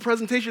gospel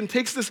presentation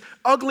takes this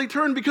ugly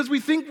turn because we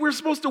think we're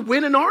supposed to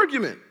win an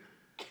argument.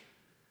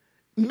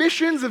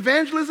 Missions,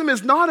 evangelism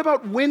is not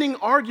about winning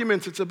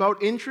arguments. It's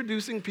about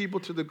introducing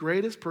people to the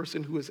greatest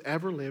person who has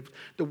ever lived,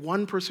 the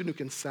one person who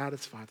can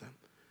satisfy them.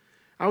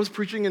 I was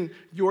preaching in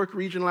York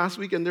region last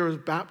week, and there was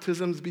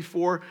baptisms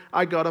before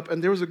I got up,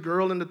 and there was a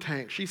girl in the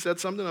tank. She said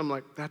something, I'm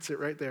like, that's it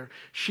right there.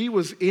 She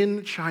was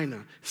in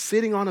China,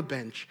 sitting on a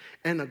bench,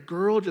 and a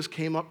girl just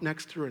came up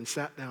next to her and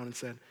sat down and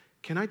said,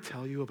 "Can I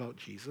tell you about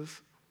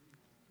Jesus?"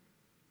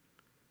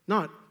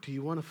 Not, "Do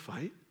you want to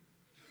fight?"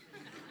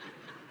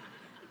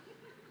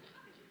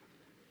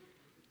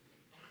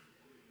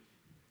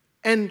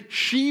 And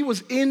she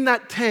was in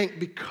that tank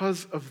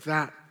because of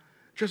that.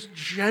 Just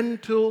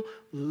gentle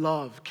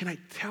love. Can I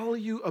tell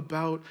you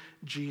about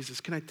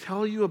Jesus? Can I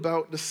tell you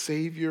about the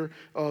Savior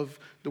of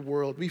the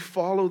world? We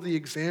follow the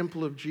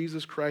example of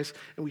Jesus Christ,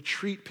 and we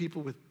treat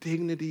people with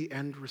dignity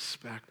and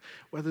respect,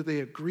 whether they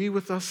agree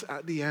with us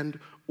at the end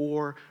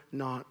or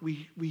not.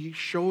 We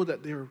show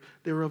that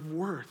they're of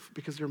worth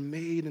because they're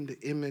made in the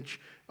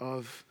image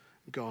of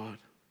God.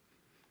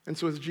 And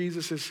so as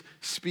Jesus is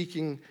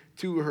speaking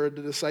to her,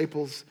 the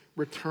disciples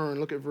return.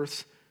 Look at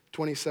verse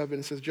 27.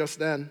 It says, just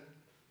then,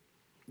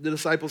 the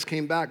disciples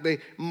came back. They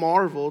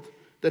marveled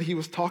that he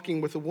was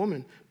talking with a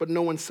woman. But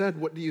no one said,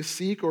 what do you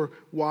seek? Or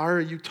why are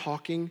you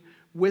talking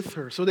with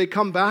her? So they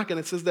come back, and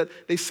it says that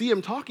they see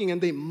him talking, and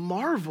they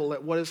marvel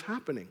at what is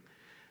happening.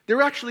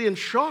 They're actually in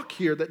shock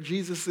here that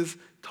Jesus is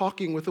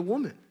talking with a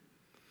woman.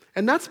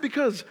 And that's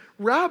because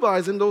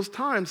rabbis in those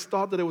times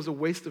thought that it was a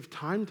waste of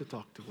time to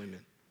talk to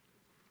women.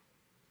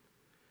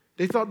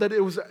 They thought that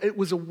it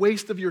was a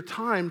waste of your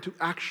time to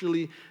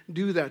actually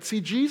do that.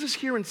 See, Jesus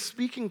here in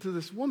speaking to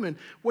this woman,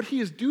 what he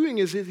is doing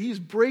is he's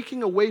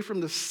breaking away from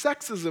the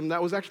sexism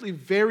that was actually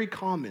very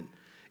common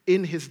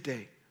in his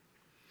day.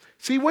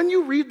 See, when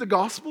you read the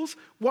Gospels,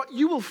 what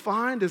you will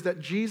find is that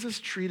Jesus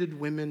treated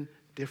women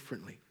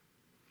differently.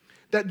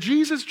 That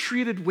Jesus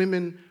treated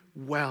women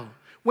well.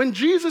 When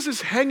Jesus is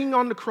hanging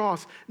on the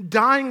cross,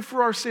 dying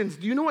for our sins,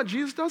 do you know what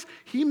Jesus does?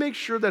 He makes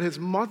sure that his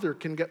mother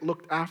can get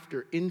looked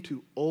after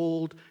into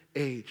old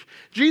age.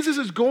 Jesus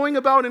is going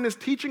about in his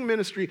teaching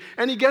ministry,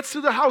 and he gets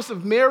to the house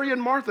of Mary and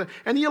Martha,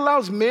 and he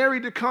allows Mary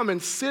to come and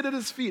sit at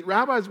his feet.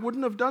 Rabbis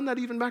wouldn't have done that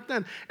even back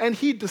then. And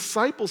he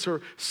disciples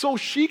her so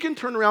she can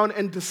turn around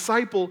and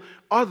disciple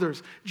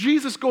others.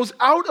 Jesus goes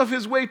out of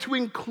his way to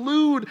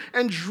include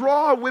and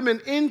draw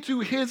women into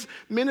his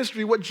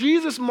ministry. What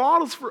Jesus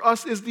models for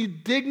us is the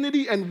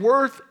dignity and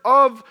worth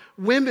of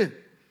women,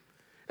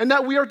 and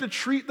that we are to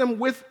treat them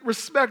with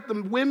respect. The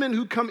women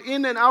who come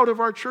in and out of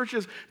our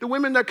churches, the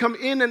women that come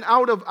in and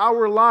out of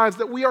our lives,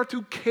 that we are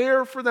to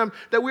care for them,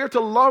 that we are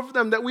to love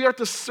them, that we are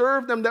to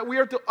serve them, that we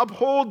are to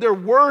uphold their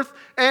worth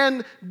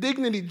and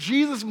dignity.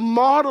 Jesus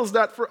models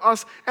that for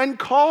us and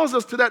calls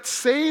us to that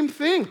same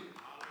thing.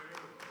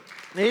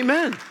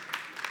 Amen.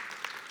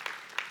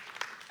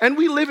 And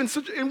we live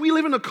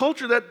in a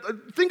culture that,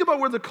 think about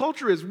where the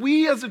culture is.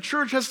 We as a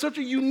church have such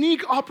a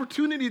unique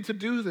opportunity to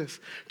do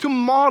this, to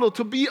model,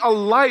 to be a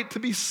light, to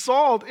be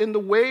salt in the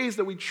ways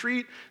that we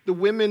treat the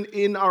women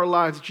in our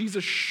lives.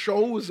 Jesus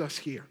shows us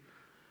here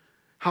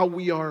how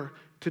we are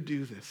to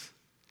do this,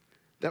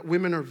 that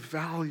women are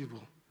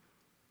valuable,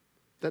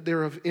 that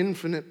they're of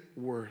infinite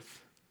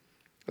worth.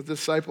 As the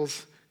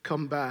disciples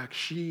come back,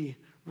 she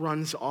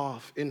runs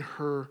off in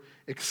her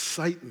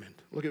excitement.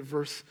 Look at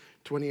verse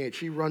 28.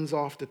 She runs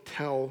off to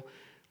tell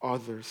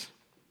others.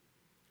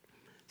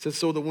 It says,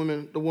 so the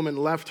woman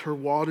left her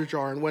water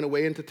jar and went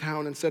away into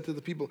town and said to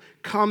the people,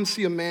 come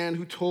see a man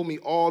who told me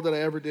all that I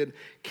ever did.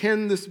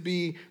 Can this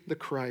be the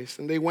Christ?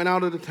 And they went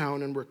out of the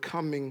town and were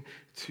coming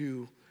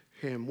to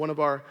him. One of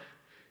our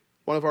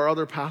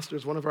other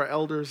pastors, one of our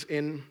elders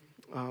in,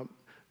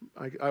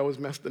 I always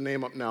mess the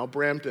name up now,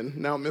 Brampton,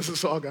 now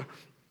Mississauga.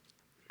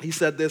 He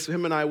said this,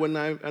 him and I,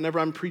 whenever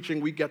I'm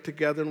preaching, we get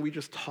together and we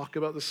just talk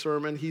about the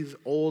sermon. He's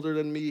older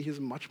than me. He's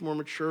much more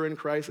mature in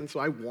Christ, and so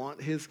I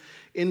want his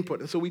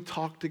input. And so we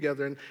talked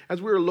together, and as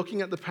we were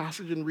looking at the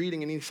passage and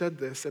reading, and he said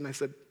this, and I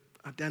said,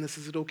 Dennis,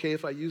 is it okay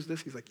if I use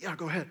this? He's like, yeah,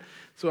 go ahead.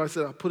 So I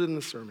said, I'll put it in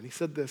the sermon. He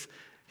said this.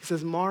 He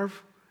says,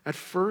 Marv, at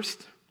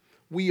first,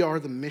 we are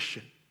the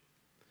mission.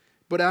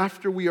 But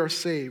after we are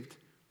saved,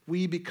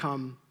 we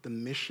become the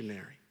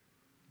missionary.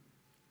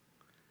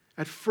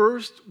 At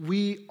first,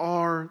 we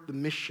are the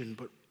mission,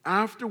 but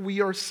after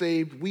we are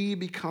saved, we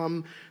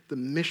become the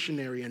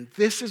missionary. And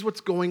this is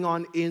what's going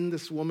on in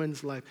this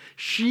woman's life.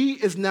 She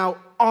is now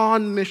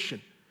on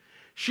mission.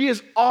 She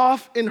is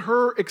off in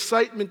her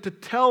excitement to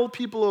tell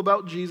people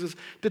about Jesus,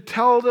 to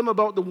tell them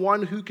about the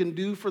one who can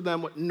do for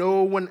them what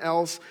no one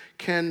else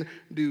can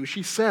do.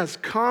 She says,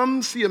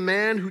 come see a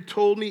man who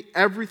told me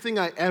everything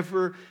I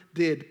ever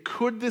did.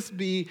 Could this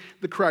be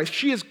the Christ?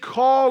 She is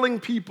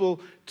calling people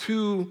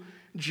to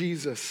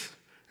Jesus.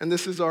 And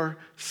this is our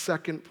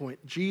second point.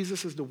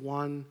 Jesus is the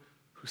one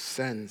who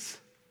sends.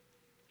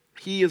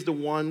 He is the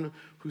one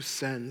who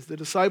sends. The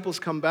disciples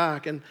come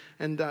back, and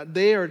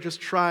they are just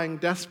trying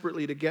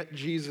desperately to get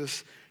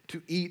Jesus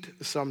to eat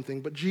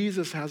something. But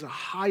Jesus has a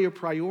higher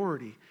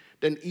priority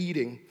than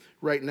eating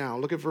right now.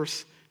 Look at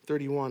verse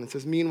 31. It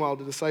says, meanwhile,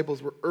 the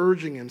disciples were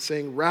urging him,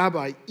 saying,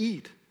 Rabbi,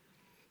 eat.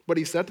 But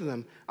he said to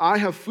them, I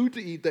have food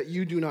to eat that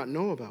you do not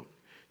know about.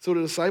 So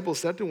the disciples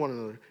said to one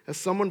another, has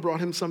someone brought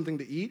him something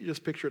to eat? You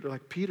just picture it. They're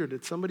like, Peter,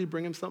 did somebody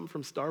bring him something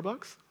from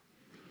Starbucks?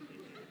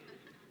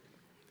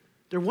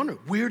 They're wondering,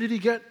 where did he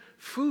get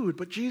food?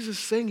 But Jesus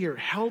is saying here,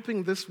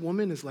 helping this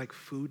woman is like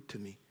food to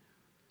me.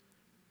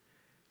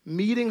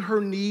 Meeting her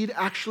need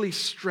actually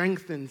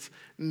strengthens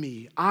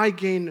me. I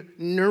gain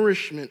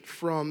nourishment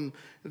from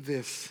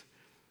this.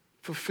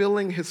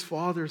 Fulfilling his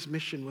Father's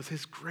mission was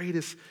his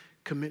greatest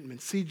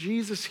commitment. See,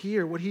 Jesus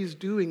here, what he's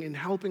doing in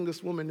helping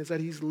this woman is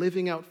that he's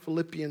living out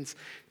Philippians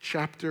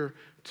chapter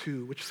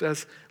 2, which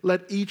says,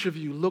 let each of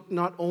you look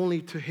not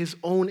only to his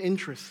own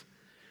interests,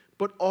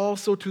 but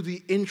also to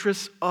the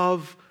interests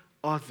of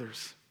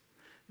others.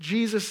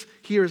 Jesus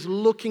here is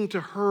looking to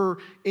her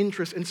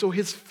interest. And so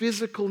his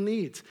physical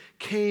needs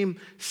came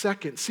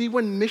second. See,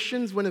 when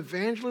missions, when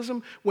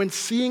evangelism, when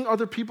seeing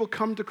other people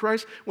come to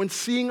Christ, when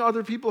seeing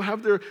other people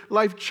have their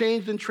life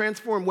changed and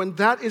transformed, when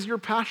that is your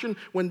passion,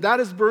 when that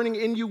is burning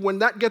in you, when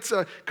that gets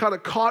kind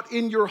of caught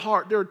in your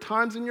heart, there are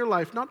times in your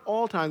life, not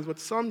all times, but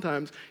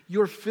sometimes,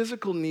 your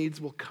physical needs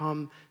will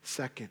come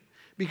second.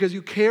 Because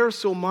you care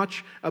so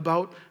much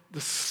about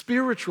the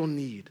spiritual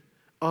need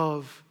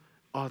of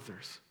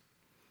others.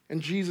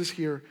 And Jesus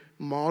here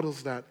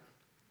models that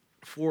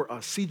for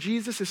us. See,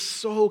 Jesus is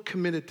so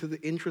committed to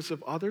the interests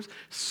of others,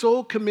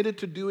 so committed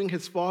to doing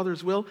his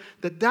Father's will,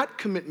 that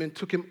commitment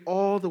took him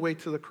all the way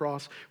to the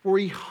cross, where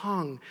he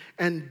hung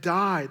and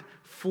died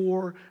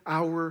for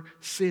our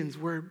sins.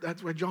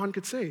 That's why John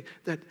could say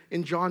that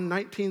in John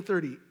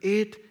 19:30,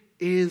 it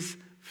is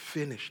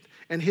finished.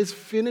 And his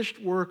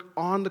finished work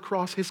on the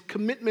cross, his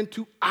commitment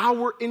to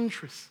our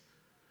interests,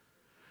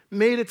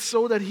 made it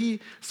so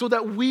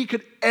that we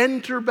could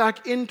enter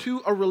back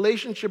into a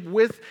relationship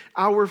with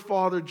our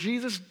Father.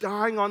 Jesus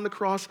dying on the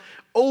cross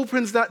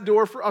opens that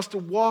door for us to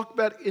walk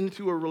back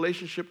into a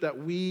relationship that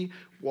we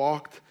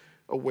walked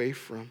away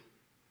from.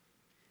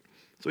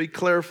 So he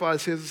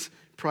clarifies his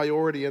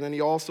priority, and then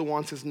he also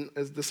wants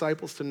his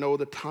disciples to know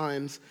the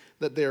times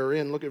that they are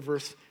in. Look at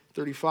verse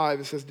 35.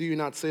 It says, "Do you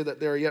not say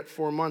that there are yet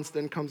 4 months,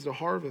 then comes the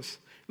harvest?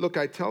 Look,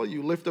 I tell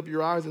you, lift up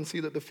your eyes and see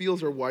that the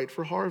fields are white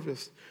for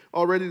harvest.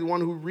 Already the one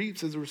who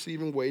reaps is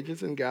receiving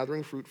wages and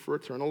gathering fruit for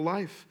eternal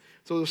life.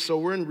 So the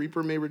sower and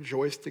reaper may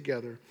rejoice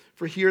together.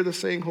 For here the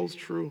saying holds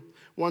true.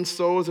 One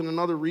sows and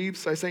another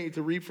reaps. I sent you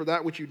to reap for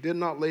that which you did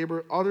not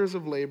labor. Others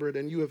have labored,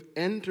 and you have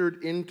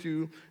entered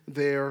into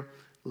their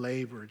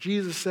labor."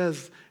 Jesus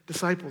says,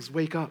 disciples,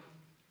 wake up.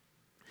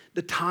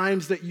 The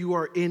times that you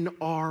are in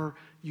are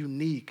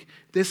unique.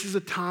 This is a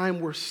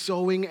time where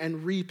sowing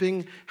and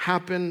reaping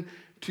happen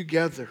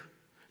together.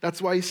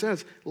 That's why he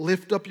says,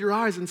 lift up your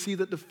eyes and see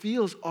that the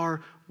fields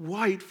are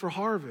white for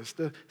harvest.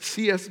 The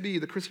CSB,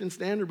 the Christian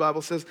Standard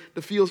Bible, says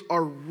the fields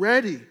are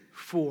ready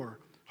for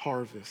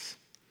harvest.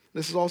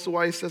 This is also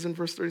why he says in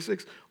verse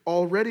 36,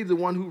 already the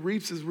one who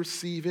reaps is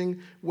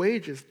receiving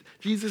wages.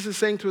 Jesus is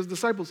saying to his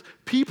disciples,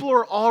 people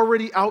are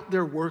already out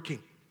there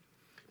working.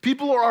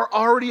 People are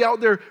already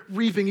out there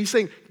reaping. He's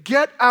saying,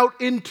 get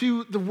out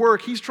into the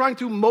work. He's trying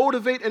to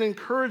motivate and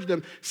encourage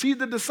them. See,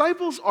 the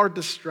disciples are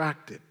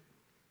distracted.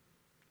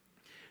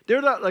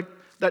 They're not like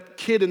that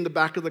kid in the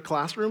back of the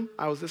classroom.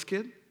 I was this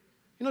kid.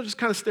 Just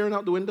kind of staring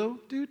out the window.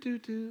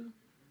 Do.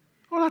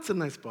 Oh, that's a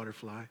nice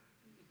butterfly.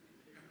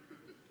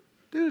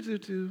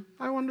 Do.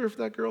 I wonder if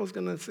that girl is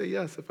going to say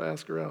yes if I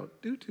ask her out.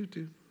 Do.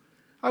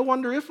 I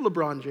wonder if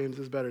LeBron James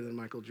is better than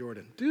Michael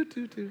Jordan.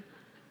 Do.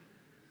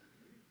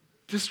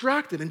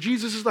 Distracted. And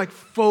Jesus is like,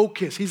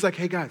 focus. He's like,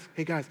 hey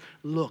guys,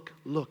 look.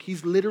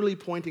 He's literally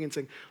pointing and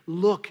saying,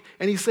 look.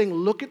 And he's saying,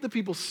 look at the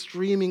people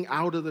streaming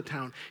out of the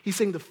town. He's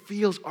saying the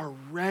fields are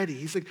ready.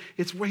 He's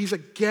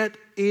like, get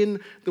in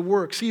the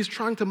work. See, he's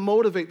trying to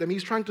motivate them.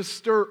 He's trying to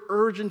stir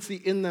urgency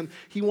in them.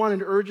 He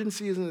wanted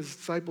urgency in his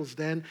disciples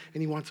then,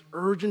 and he wants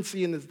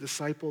urgency in his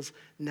disciples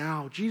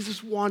now.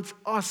 Jesus wants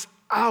us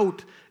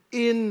out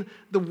in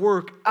the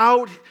work,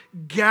 out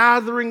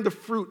gathering the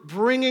fruit,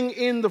 bringing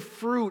in the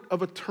fruit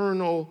of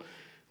eternal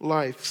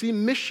life. See,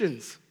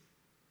 missions,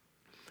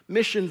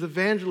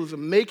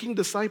 evangelism, making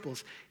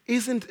disciples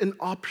isn't an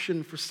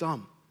option for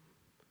some.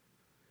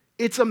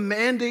 It's a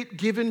mandate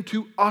given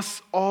to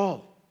us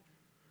all.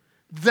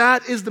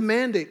 That is the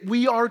mandate.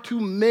 We are to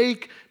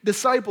make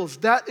disciples.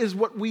 That is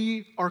what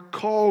we are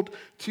called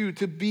to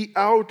be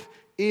out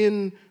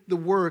in the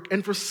work.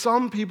 And for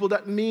some people,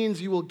 that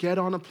means you will get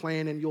on a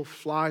plane and you'll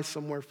fly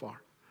somewhere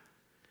far.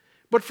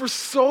 But for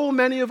so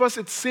many of us,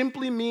 it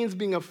simply means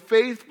being a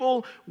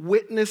faithful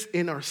witness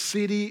in our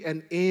city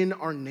and in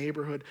our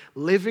neighborhood,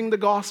 living the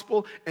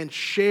gospel and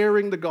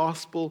sharing the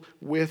gospel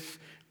with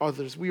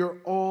others. We are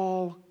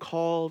all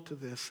called to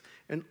this,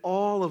 and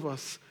all of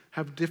us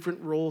have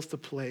different roles to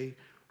play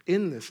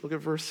in this. Look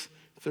at verse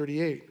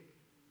 38.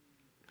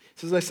 It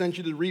says, I sent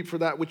you to reap for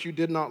that which you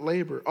did not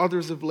labor.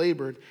 Others have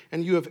labored,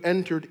 and you have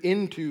entered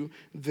into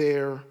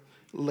their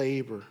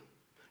labor.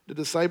 The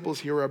disciples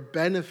here are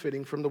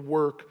benefiting from the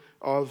work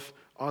of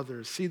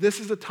others. See, this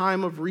is a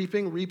time of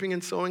reaping. Reaping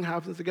and sowing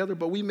happens together,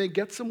 but we may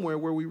get somewhere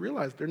where we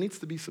realize there needs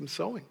to be some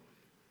sowing.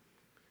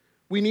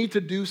 We need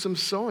to do some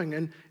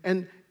sowing,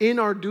 and in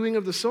our doing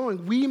of the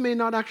sowing, we may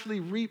not actually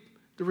reap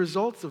the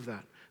results of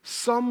that.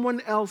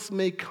 Someone else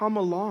may come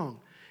along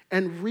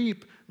and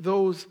reap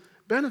those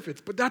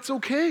benefits, but that's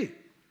okay.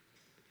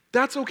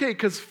 That's okay,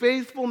 because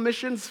faithful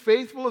missions,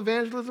 faithful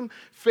evangelism,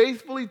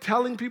 faithfully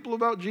telling people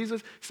about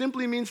Jesus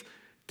simply means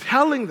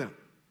telling them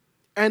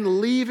and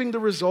leaving the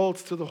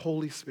results to the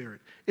Holy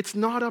Spirit. It's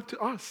not up to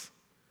us.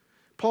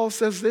 Paul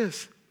says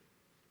this.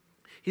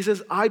 He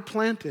says, I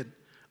planted,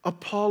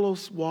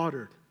 Apollos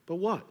watered, but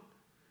what?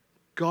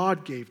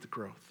 God gave the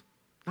growth,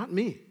 not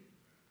me.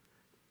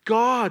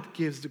 God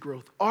gives the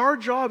growth. Our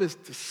job is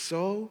to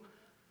sow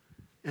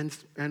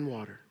and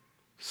water.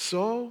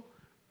 Sow,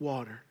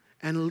 water,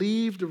 and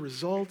leave the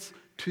results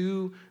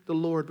to the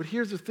Lord. But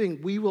here's the thing,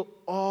 we will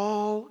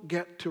all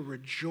get to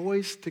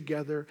rejoice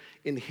together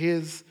in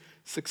his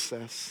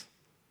success.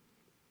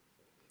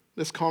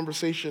 This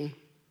conversation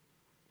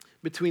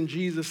between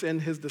Jesus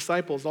and his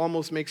disciples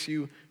almost makes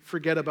you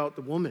forget about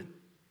the woman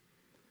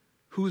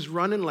who's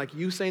running like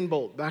Usain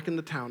Bolt back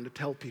into town to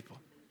tell people.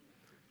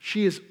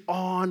 She is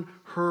on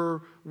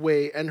her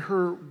way, and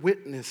her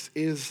witness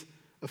is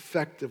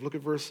effective. Look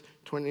at verse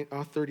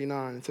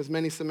 39. It says,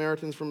 many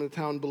Samaritans from the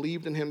town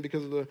believed in him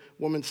because of the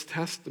woman's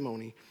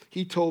testimony.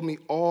 He told me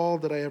all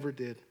that I ever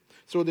did.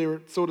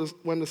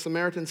 When the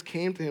Samaritans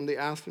came to him, they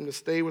asked him to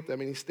stay with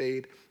them, and he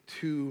stayed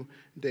 2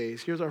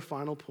 days. Here's our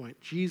final point.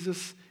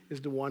 Jesus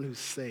is the one who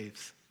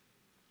saves.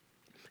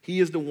 He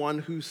is the one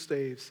who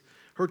saves.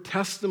 Her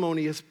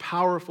testimony is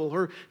powerful.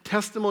 Her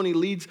testimony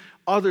leads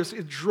others.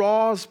 It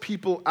draws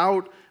people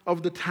out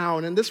of the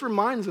town. And this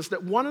reminds us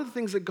that one of the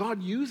things that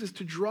God uses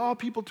to draw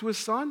people to his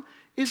Son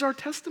is our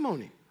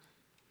testimony.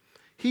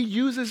 He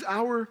uses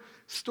our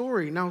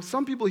story. Now,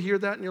 some people hear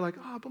that and you're like,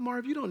 but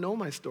Marv, you don't know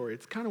my story.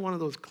 It's kind of one of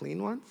those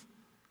clean ones.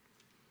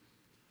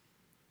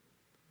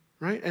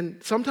 Right?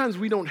 And sometimes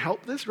we don't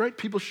help this, right?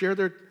 People share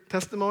their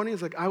testimony.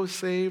 It's like, I was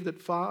saved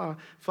at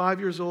 5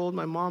 years old.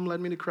 My mom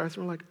led me to Christ.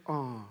 And we're like,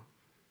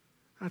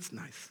 that's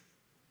nice.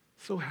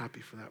 So happy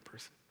for that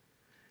person.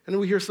 And then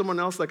we hear someone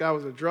else like, I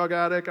was a drug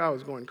addict, I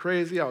was going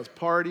crazy, I was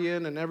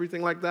partying and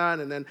everything like that.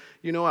 And then,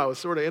 I was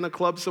sort of in a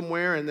club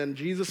somewhere, and then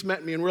Jesus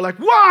met me, and we're like,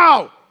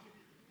 wow!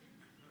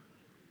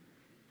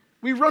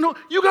 We run home.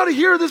 You got to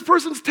hear this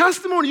person's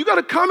testimony. You got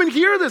to come and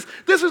hear this.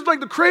 This is like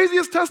the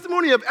craziest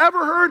testimony I've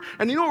ever heard.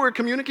 And you know what we're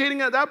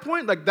communicating at that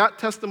point? Like that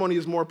testimony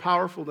is more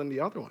powerful than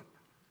the other one.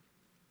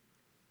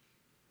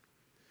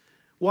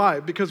 Why?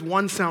 Because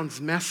one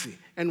sounds messy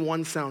and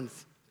one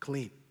sounds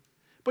clean.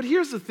 But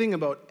here's the thing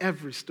about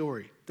every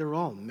story. They're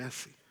all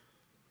messy.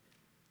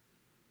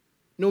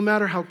 No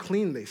matter how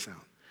clean they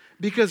sound.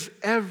 Because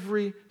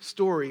every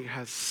story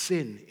has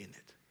sin in it.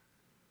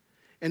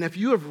 And if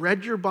you have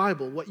read your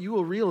Bible, what you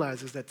will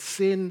realize is that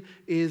sin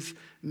is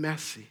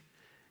messy.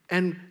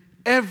 And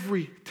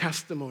every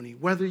testimony,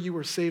 whether you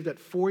were saved at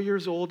 4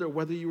 years old or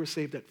whether you were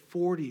saved at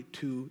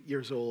 42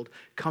 years old,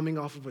 coming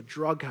off of a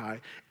drug high,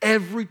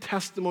 every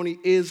testimony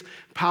is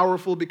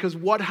powerful, because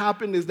what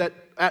happened is that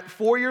at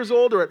 4 years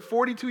old or at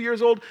 42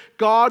 years old,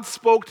 God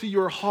spoke to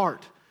your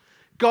heart.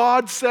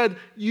 God said,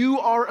 you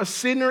are a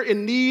sinner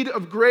in need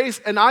of grace,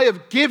 and I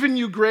have given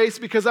you grace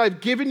because I've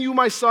given you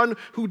my Son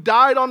who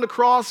died on the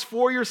cross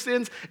for your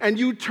sins, and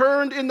you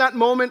turned in that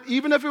moment.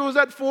 Even if it was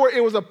at 4,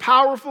 it was a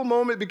powerful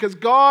moment because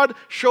God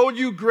showed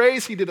you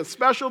grace. He did a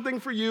special thing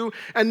for you,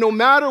 and no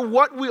matter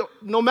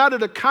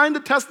the kind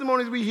of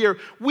testimonies we hear,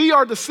 we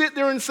are to sit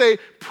there and say,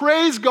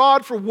 praise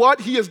God for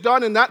what he has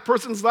done in that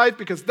person's life,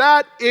 because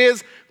that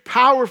is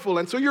powerful.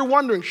 And so you're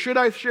wondering, should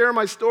I share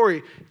my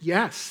story?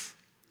 Yes.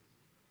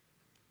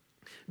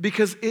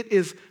 Because it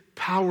is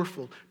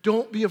powerful.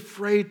 Don't be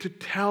afraid to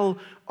tell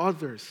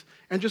others.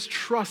 And just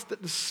trust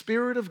that the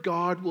Spirit of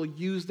God will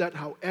use that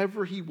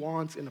however he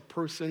wants in a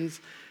person's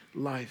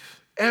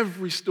life.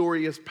 Every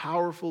story is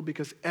powerful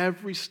because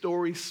every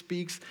story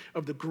speaks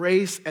of the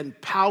grace and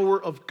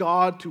power of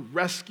God to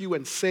rescue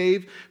and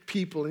save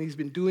people. And he's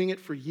been doing it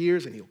for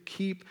years, and he'll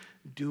keep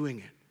doing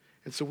it.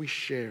 And so we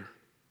share.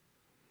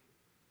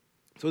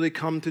 So they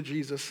come to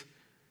Jesus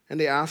and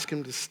they ask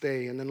him to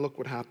stay. And then look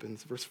what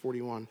happens. Verse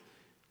 41.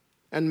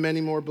 And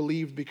many more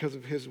believed because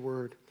of his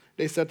word.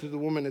 They said to the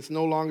woman, it's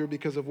no longer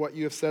because of what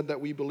you have said that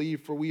we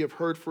believe, for we have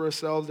heard for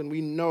ourselves, and we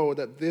know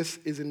that this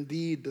is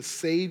indeed the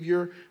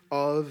Savior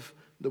of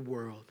the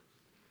world.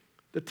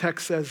 The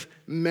text says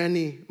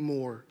many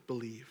more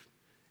believed.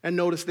 And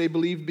notice they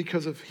believed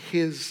because of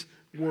his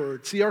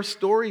word. See, our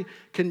story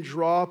can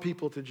draw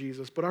people to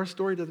Jesus, but our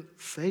story doesn't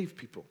save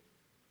people.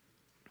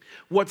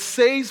 What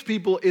saves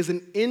people is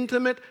an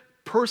intimate,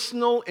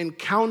 personal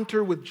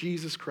encounter with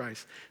Jesus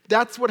Christ.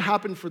 That's what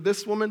happened for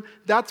this woman.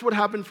 That's what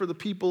happened for the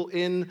people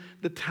in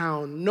the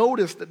town.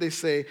 Notice that they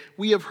say,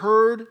 we have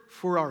heard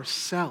for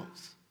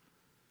ourselves,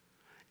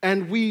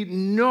 and we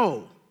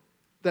know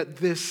that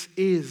this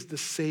is the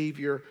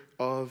Savior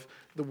of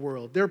the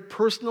world. Their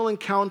personal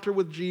encounter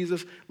with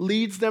Jesus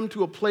leads them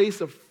to a place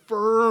of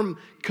firm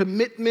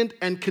commitment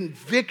and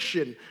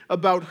conviction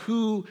about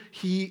who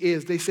he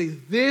is. They say,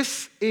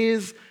 this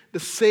is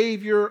the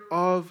Savior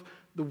of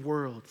the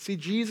world. See,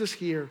 Jesus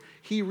here,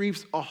 he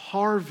reaps a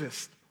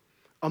harvest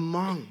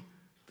among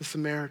the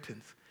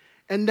Samaritans.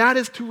 And that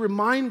is to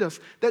remind us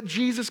that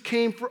Jesus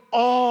came for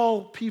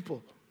all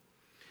people.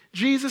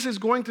 Jesus is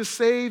going to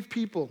save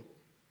people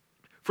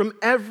from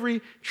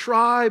every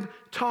tribe,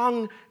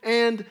 tongue,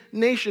 and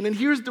nation. And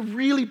here's the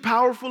really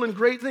powerful and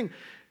great thing.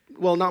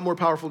 Well, not more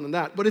powerful than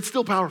that, but it's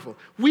still powerful.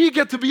 We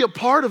get to be a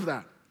part of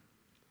that.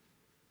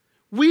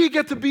 We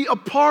get to be a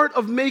part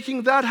of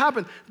making that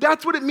happen.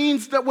 That's what it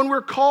means that when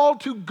we're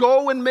called to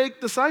go and make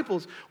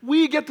disciples,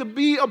 we get to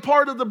be a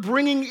part of the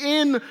bringing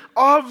in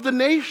of the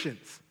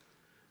nations.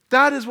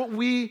 That is what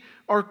we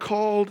are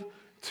called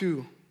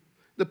to.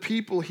 The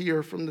people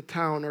here from the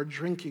town are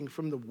drinking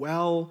from the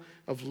well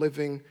of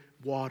living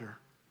water.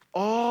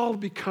 All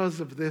because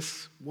of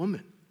this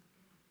woman.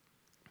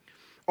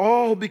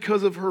 All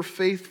because of her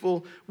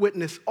faithful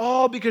witness.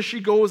 All because she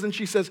goes and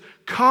she says,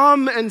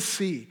 come and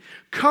see.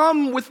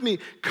 Come with me.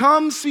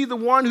 Come see the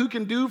one who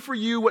can do for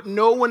you what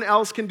no one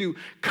else can do.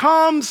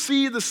 Come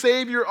see the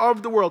Savior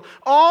of the world.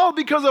 All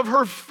because of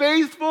her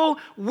faithful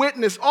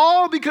witness.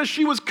 All because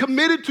she was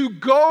committed to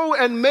go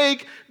and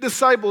make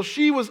disciples.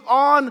 She was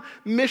on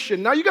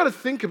mission. Now you got to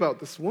think about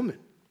this woman.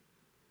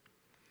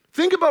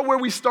 Think about where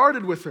we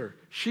started with her.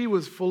 She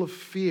was full of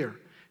fear.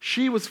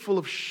 She was full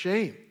of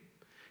shame.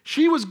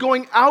 She was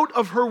going out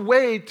of her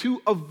way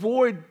to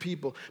avoid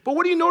people. But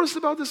what do you notice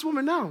about this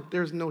woman now?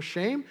 There's no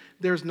shame.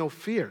 There's no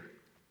fear.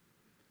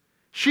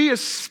 She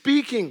is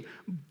speaking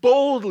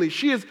boldly.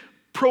 She is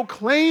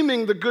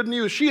proclaiming the good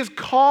news. She is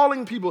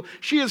calling people.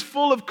 She is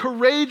full of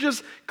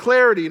courageous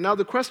clarity. Now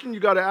the question you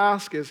got to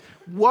ask is,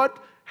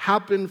 what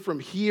happened from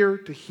here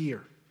to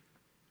here?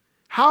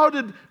 How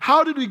did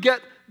we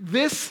get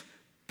this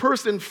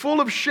person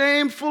full of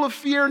shame, full of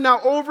fear, now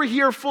over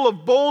here full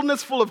of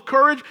boldness, full of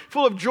courage,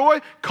 full of joy,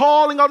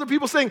 calling other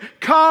people saying,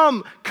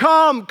 come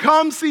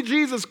see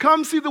Jesus,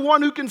 come see the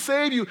one who can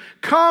save you,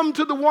 come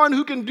to the one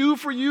who can do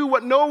for you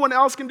what no one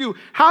else can do.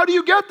 How do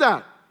you get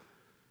that?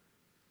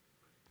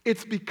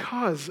 It's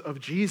because of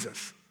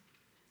Jesus.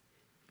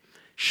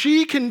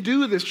 She can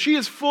do this. She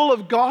is full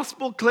of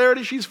gospel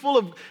clarity. She's full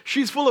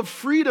of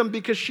freedom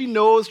because she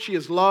knows she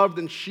is loved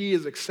and she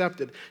is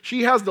accepted.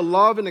 She has the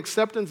love and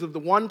acceptance of the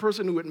one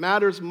person who it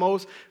matters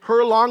most.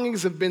 Her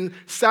longings have been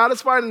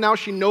satisfied, and now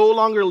she no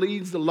longer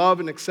needs the love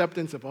and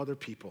acceptance of other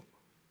people.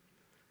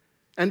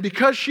 And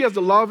because she has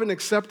the love and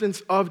acceptance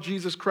of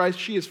Jesus Christ,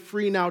 she is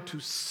free now to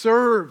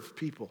serve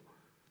people.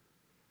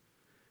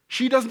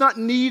 She does not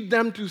need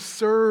them to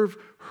serve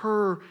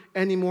her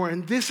anymore.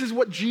 And this is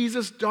what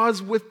Jesus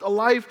does with a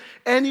life.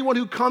 Anyone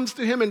who comes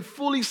to him and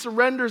fully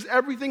surrenders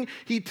everything,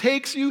 he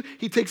takes you,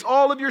 he takes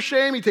all of your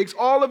shame, he takes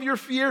all of your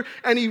fear,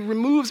 and he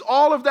removes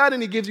all of that,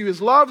 and he gives you his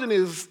love and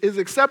his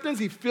acceptance.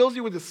 He fills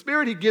you with his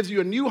Spirit, he gives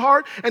you a new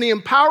heart, and he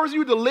empowers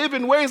you to live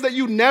in ways that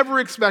you never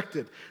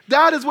expected.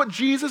 That is what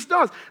Jesus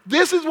does.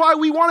 This is why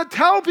we want to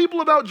tell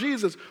people about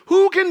Jesus.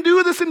 Who can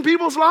do this in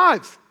people's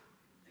lives?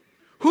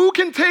 Who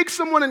can take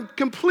someone and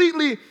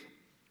completely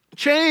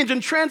change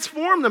and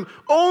transform them?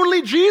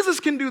 Only Jesus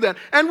can do that.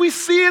 And we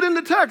see it in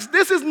the text.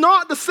 This is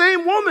not the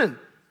same woman.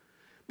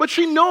 But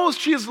she knows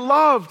she is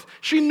loved.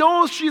 She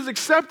knows she is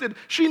accepted.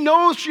 She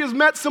knows she has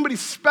met somebody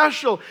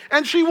special.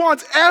 And she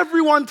wants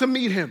everyone to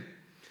meet him.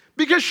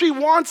 Because she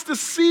wants to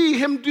see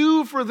him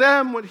do for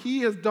them what he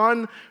has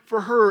done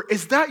for her.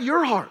 Is that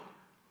your heart?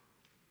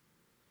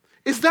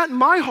 Is that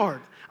my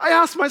heart? I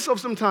ask myself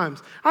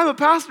sometimes, I'm a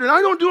pastor and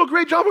I don't do a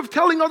great job of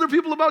telling other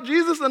people about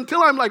Jesus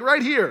until I'm like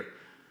right here.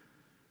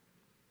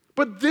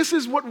 But this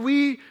is what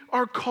we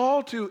are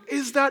called to.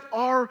 Is that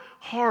our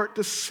heart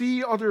to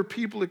see other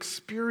people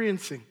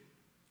experiencing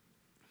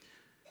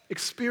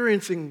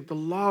the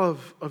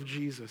love of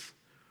Jesus?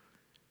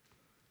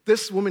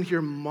 This woman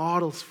here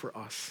models for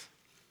us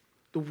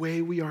the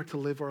way we are to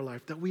live our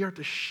life, that we are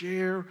to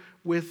share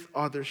with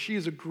others. She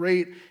is a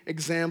great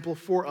example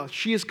for us.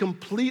 She is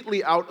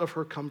completely out of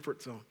her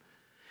comfort zone.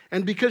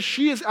 And because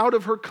she is out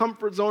of her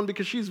comfort zone,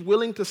 because she's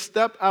willing to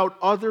step out,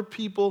 other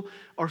people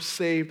are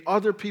saved.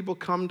 Other people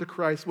come to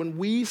Christ. When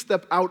we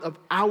step out of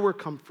our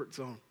comfort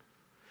zone,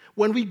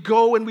 when we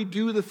go and we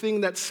do the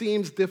thing that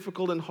seems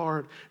difficult and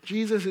hard,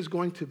 Jesus is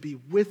going to be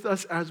with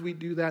us as we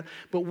do that.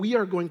 But we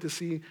are going to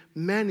see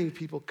many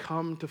people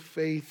come to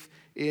faith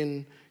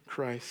in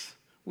Christ.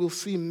 We'll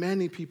see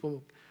many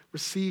people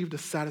receive the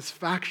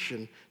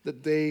satisfaction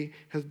that they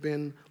have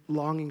been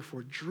longing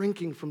for,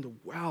 drinking from the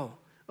well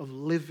of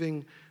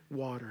living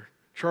water.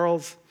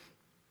 Charles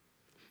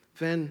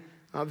Van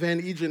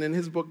Eegen, in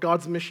his book,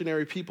 God's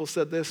Missionary People,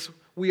 said this: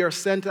 we are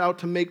sent out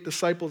to make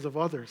disciples of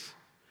others.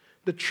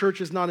 The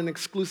church is not an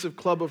exclusive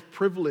club of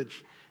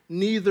privilege.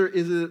 Neither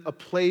is it a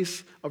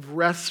place of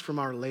rest from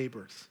our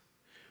labors.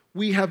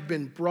 We have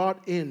been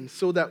brought in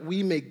so that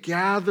we may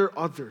gather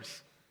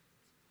others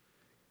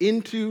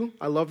into,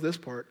 I love this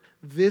part,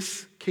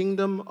 this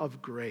kingdom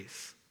of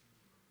grace.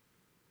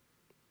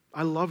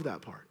 I love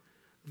that part.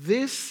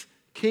 This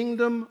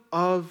kingdom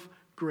of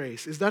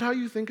grace. Is that how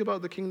you think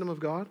about the kingdom of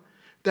God?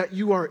 That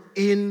you are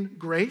in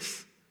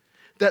grace?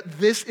 That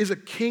this is a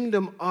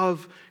kingdom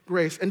of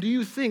grace? And do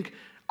you think,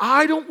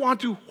 I don't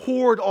want to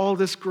hoard all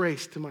this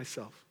grace to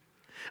myself.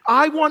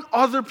 I want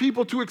other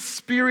people to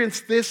experience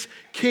this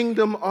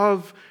kingdom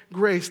of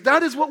grace.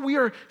 That is what we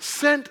are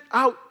sent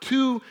out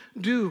to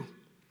do.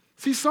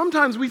 See,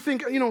 sometimes we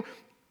think,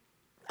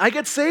 I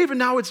get saved and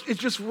now it's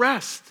just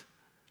rest.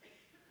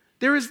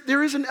 There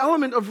is an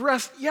element of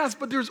rest, yes,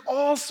 but there's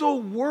also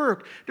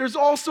work. There's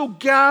also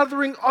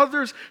gathering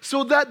others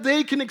so that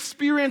they can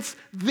experience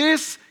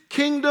this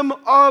kingdom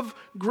of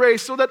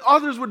grace, so that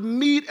others would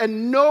meet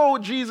and know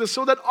Jesus,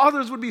 so that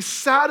others would be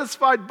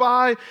satisfied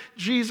by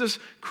Jesus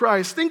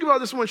Christ. Think about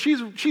this woman.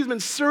 She's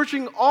been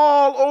searching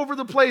all over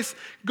the place,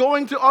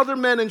 going to other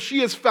men, and she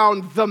has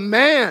found the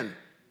man.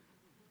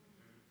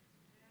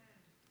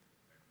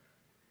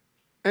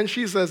 And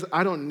she says,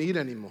 I don't need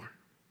any more.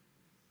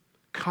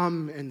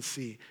 Come and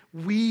see.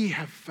 We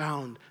have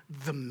found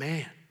the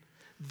man,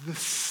 the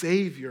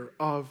Savior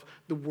of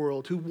the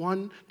world, the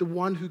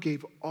one who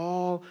gave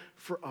all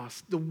for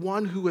us, the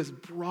one who has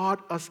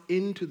brought us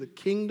into the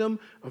kingdom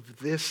of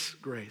this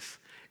grace.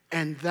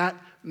 And that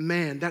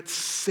man, that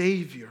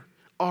Savior,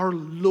 our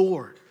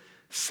Lord,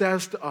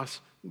 says to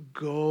us,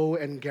 go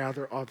and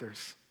gather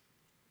others.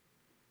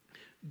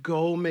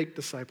 Go make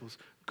disciples.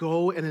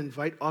 Go and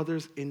invite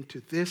others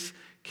into this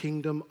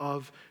kingdom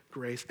of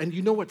grace. And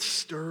you know what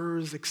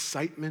stirs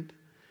excitement?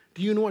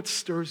 Do you know what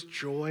stirs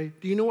joy?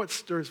 Do you know what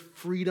stirs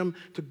freedom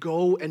to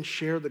go and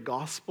share the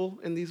gospel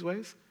in these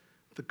ways?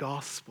 The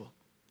gospel.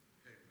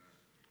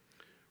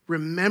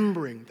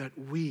 Remembering that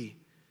we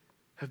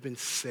have been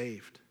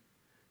saved,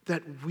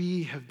 that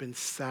we have been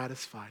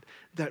satisfied,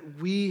 that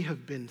we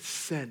have been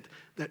sent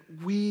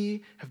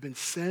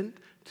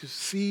to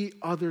see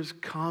others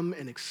come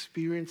and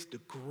experience the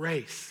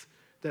grace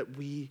that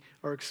we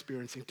are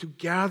experiencing, to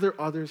gather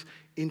others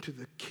into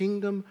the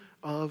kingdom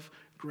of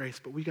grace.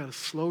 But we got to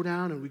slow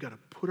down and we got to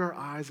put our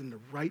eyes in the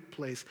right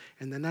place,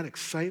 and then that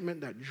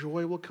excitement, that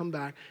joy will come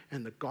back,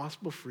 and the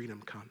gospel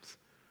freedom comes.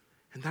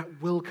 And that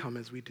will come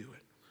as we do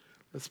it.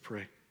 Let's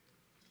pray.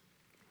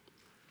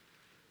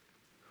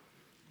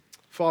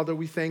 Father,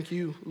 we thank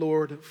you,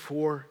 Lord,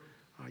 for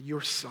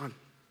your Son,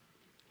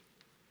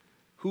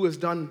 who has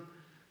done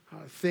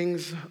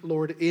things,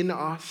 Lord, in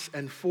us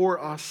and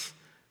for us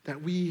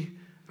that we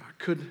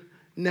could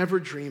never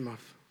dream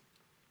of.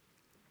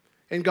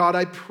 And God,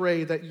 I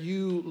pray that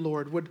you,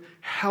 Lord, would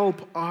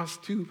help us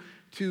to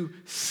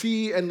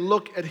see and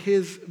look at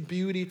his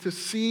beauty, to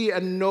see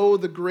and know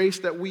the grace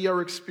that we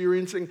are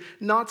experiencing,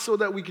 not so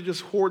that we could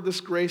just hoard this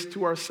grace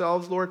to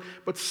ourselves, Lord,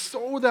 but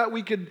so that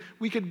we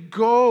could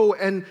go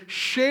and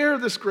share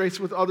this grace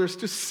with others,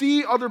 to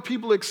see other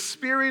people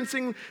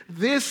experiencing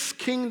this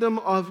kingdom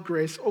of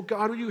grace. Oh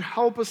God, will you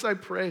help us, I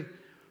pray,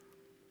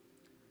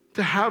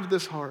 to have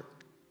this heart.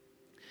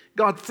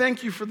 God,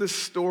 thank you for this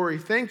story.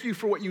 Thank you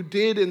for what you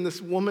did in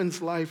this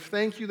woman's life.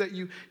 Thank you that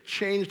you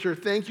changed her.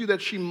 Thank you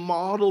that she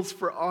models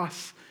for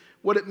us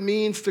what it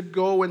means to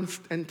go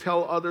and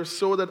tell others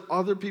so that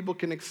other people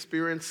can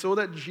experience, so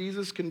that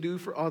Jesus can do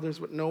for others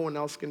what no one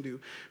else can do.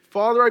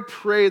 Father, I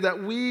pray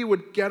that we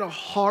would get a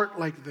heart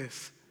like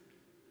this,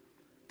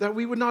 that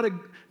we would not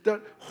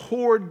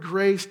hoard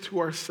grace to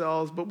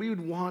ourselves, but we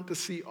would want to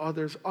see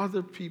others,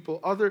 other people,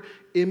 other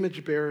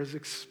image bearers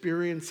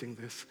experiencing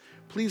this.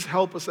 Please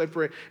help us, I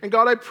pray. And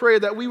God, I pray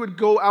that we would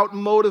go out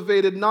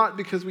motivated, not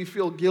because we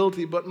feel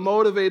guilty, but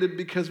motivated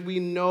because we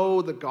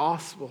know the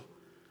gospel.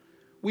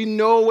 We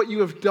know what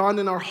you have done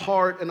in our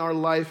heart and our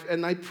life,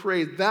 and I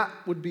pray that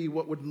would be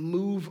what would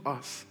move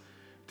us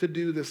to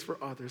do this for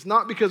others.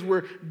 Not because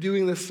we're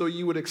doing this so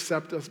you would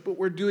accept us, but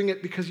we're doing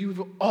it because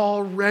you've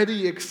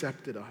already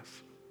accepted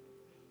us.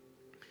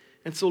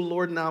 And so,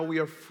 Lord, now we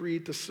are free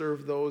to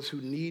serve those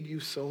who need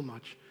you so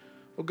much.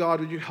 Oh God,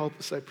 would you help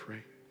us, I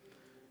pray.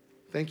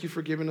 Thank you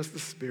for giving us the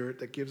Spirit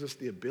that gives us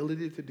the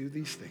ability to do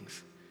these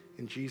things.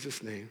 In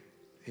Jesus' name,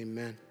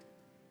 amen.